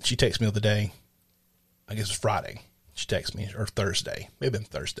she texted me the other day. I guess it was Friday. She texted me, or Thursday. Maybe been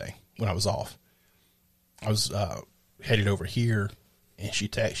Thursday when I was off. I was headed over here, and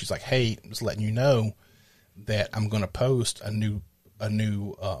she's like, "Hey, I'm just letting you know that I'm going to post a new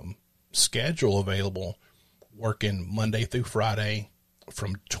schedule available, working Monday through Friday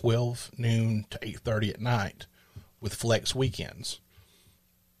from 12 noon to 8:30 at night with flex weekends.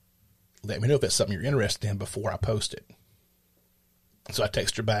 Let me know if that's something you're interested in before I post it." So I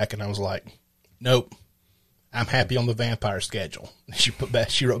texted her back, and I was like, "Nope, I'm happy on the vampire schedule." She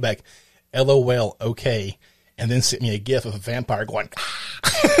wrote back, "LOL, okay," and then sent me a gif of a vampire going,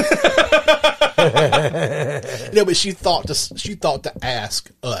 No, but she thought to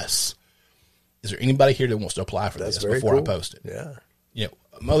ask us, is there anybody here that wants to apply for this before I post it? Yeah. You know,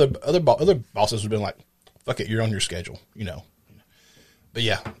 other bosses would have been like, fuck it, you're on your schedule, you know. But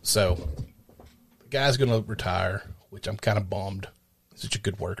yeah, so the guy's going to retire, which I'm kind of bummed. He's such a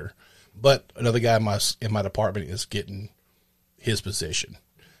good worker. But another guy in my department is getting his position,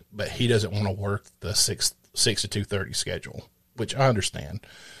 but he doesn't want to work the 6 to 2:30 schedule, which I understand.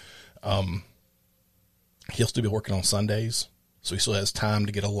 He'll still be working on Sundays, so he still has time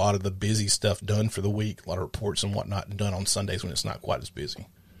to get a lot of the busy stuff done for the week, a lot of reports and whatnot done on Sundays when it's not quite as busy.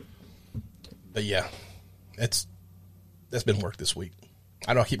 But yeah, that's been work this week.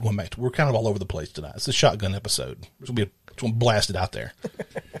 I know I keep going back to, we're kind of all over the place tonight. It's a shotgun episode. It's going to blast it out there.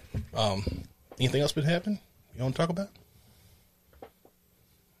 Anything else been happening you want to talk about? Not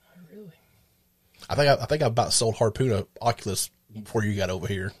really. I think I about sold Harpoon a Oculus before you got over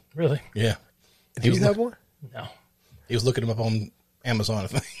here. Really? Yeah. Do you have one? No. He was looking them up on Amazon, I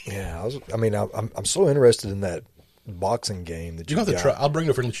think. Yeah, I'm so interested in that boxing game that you you have to try. I'll bring it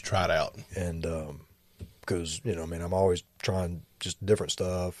over and let you try it out. And because I'm always trying just different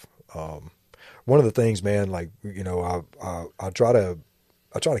stuff. One of the things, man, like I try to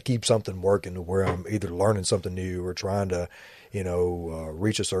keep something working to where I'm either learning something new or trying to,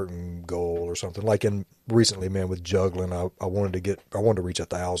 reach a certain goal or something. Like recently, man, with juggling, I wanted to reach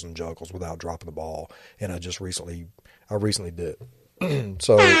 1,000 juggles without dropping the ball, and I recently did.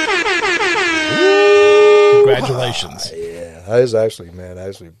 So, congratulations! Yeah, that is actually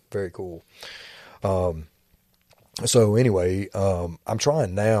very cool. So anyway, I'm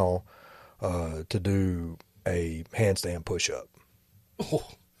trying now to do a handstand push-up. Oh,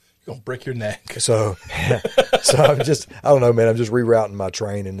 you're gonna break your neck. So I don't know, man. I'm just rerouting my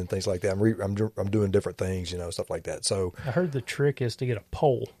training and things like that. I'm doing different things, stuff like that. So I heard the trick is to get a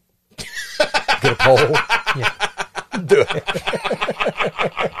pole. Get a pole. Yeah. Do it.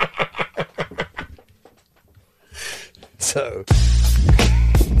 So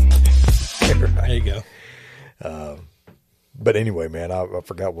There you go. But anyway, man, I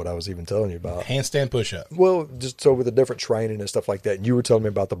forgot what I was even telling you about. Handstand push-up. Well, just so with the different training and stuff like that, and you were telling me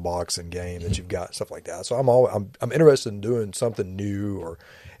about the boxing game that you've got, stuff like that. So I'm interested in doing something new,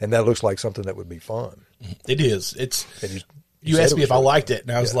 and that looks like something that would be fun. It is. You said asked it me was if I fun. liked it,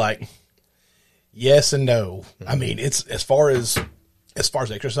 and I was like, yes and no. I mean, it's as far as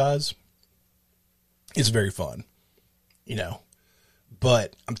exercise, it's very fun,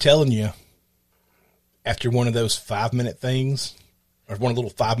 But I'm telling you, after one of those 5-minute things, or one of the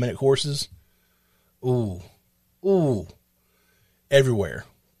little 5-minute courses, ooh, everywhere.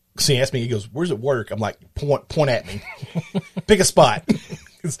 See, he asked me, he goes, "Where's it work?" I'm like, point at me. Pick a spot.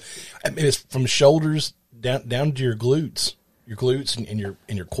 It's from shoulders down to your glutes and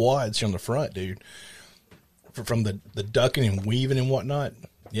your quads here on the front, dude. From the ducking and weaving and whatnot.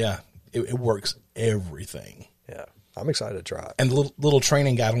 Yeah, it works everything. Yeah, I'm excited to try it. And the little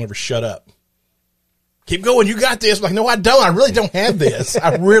training guy don't ever shut up. Keep going. You got this. I'm like, no, I don't. I really don't have this.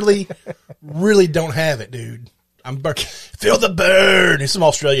 I really, really don't have it, dude. Feel the burn. He's some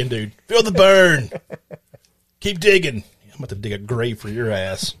Australian dude. Feel the burn. Keep digging. I'm about to dig a grave for your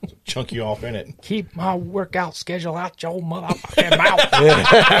ass. Chunk you off in it. Keep my workout schedule out your motherfucking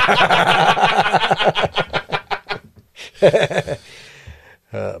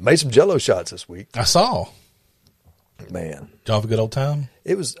mouth. Made some Jell-O shots this week. I saw. Man, Did you have a good old time?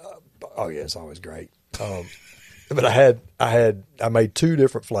 it was. Oh yeah, it's always great. But I made 2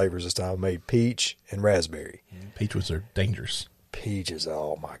 different flavors this time. I made peach and raspberry. Peaches are dangerous. Peach is,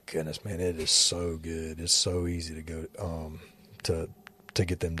 oh my goodness, man, it is so good. It's so easy to go to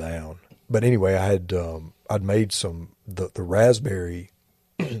get them down. But anyway, I'd made the raspberry,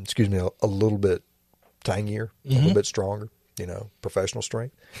 excuse me, a little bit tangier, a little bit stronger. Professional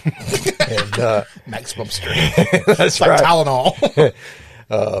strength. And Maximum strength. that's Like right. Tylenol.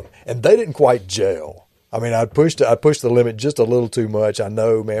 And they didn't quite gel. I mean, I pushed the limit just a little too much. I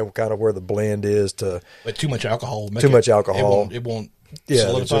know, man, kind of where the blend is to. But too much alcohol. Too much alcohol. It won't Yeah,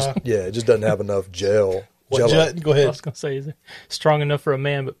 solidify. it just doesn't have enough gel. What, Judd? Go I ahead. was going to say, is it strong enough for a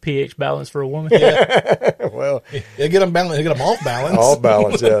man, but pH balance for a woman? Well, He'll get them balanced. He'll get them off balance. off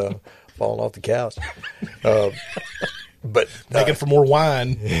balance, yeah, falling off the couch. But Making for more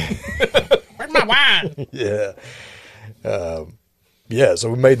wine. Where's my wine? yeah, yeah. So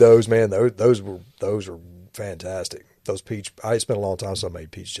we made those, man. Those were fantastic. Those peach. I spent a long time since I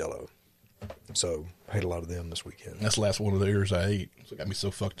made peach jello, so I ate a lot of them this weekend. That's the last one of theirs I ate. So it got me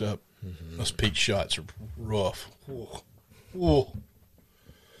so fucked up. Those peach shots are rough. Ooh. Ooh.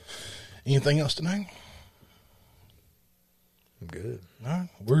 Anything else tonight? I'm good. All right.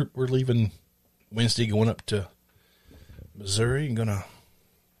 We're leaving Wednesday, going up to Missouri, and gonna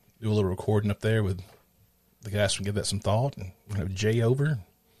do a little recording up there with the guys from Give That Some Thought, and we're gonna have Jay over,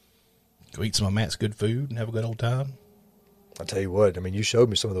 go eat some of Matt's good food, and have a good old time. I tell you what. I mean, you showed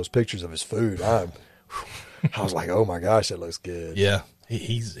me some of those pictures of his food. I was like, oh my gosh, that looks good. Yeah,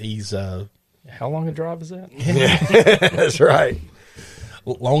 he's How long a drive is that? That's right.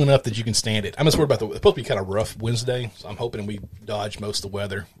 long enough that you can stand it. I'm just worried about it's supposed to be kind of rough Wednesday, so I'm hoping we dodge most of the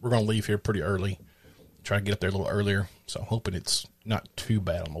weather. We're going to leave here pretty early, try to get up there a little earlier, so I'm hoping it's not too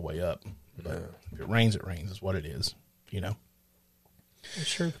bad on the way up. But if it rains, is what it is, you know. I'm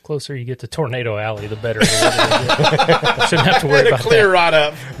sure the closer you get to Tornado Alley, the better the weather will get. Shouldn't have to worry about Clear that. right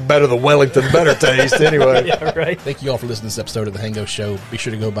up. Better the Wellington, better taste anyway. Yeah, right. Thank you all for listening to this episode of the Hango Show. Be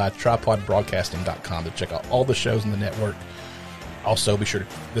sure to go by tripodbroadcasting.com to check out all the shows in the network. Also, be sure to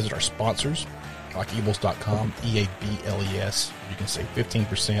visit our sponsors, like eables.com, EABLES. You can save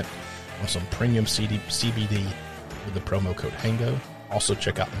 15% on some premium CBD with the promo code HANGO. Also,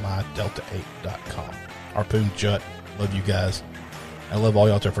 check out mydelta8.com. Harpoon, Jut, love you guys. I love all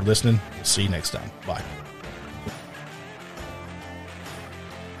y'all out there for listening. We'll see you next time. Bye.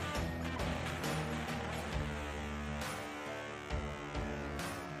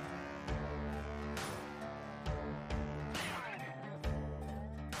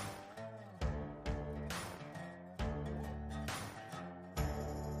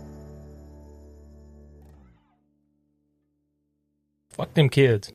 Fuck them kids.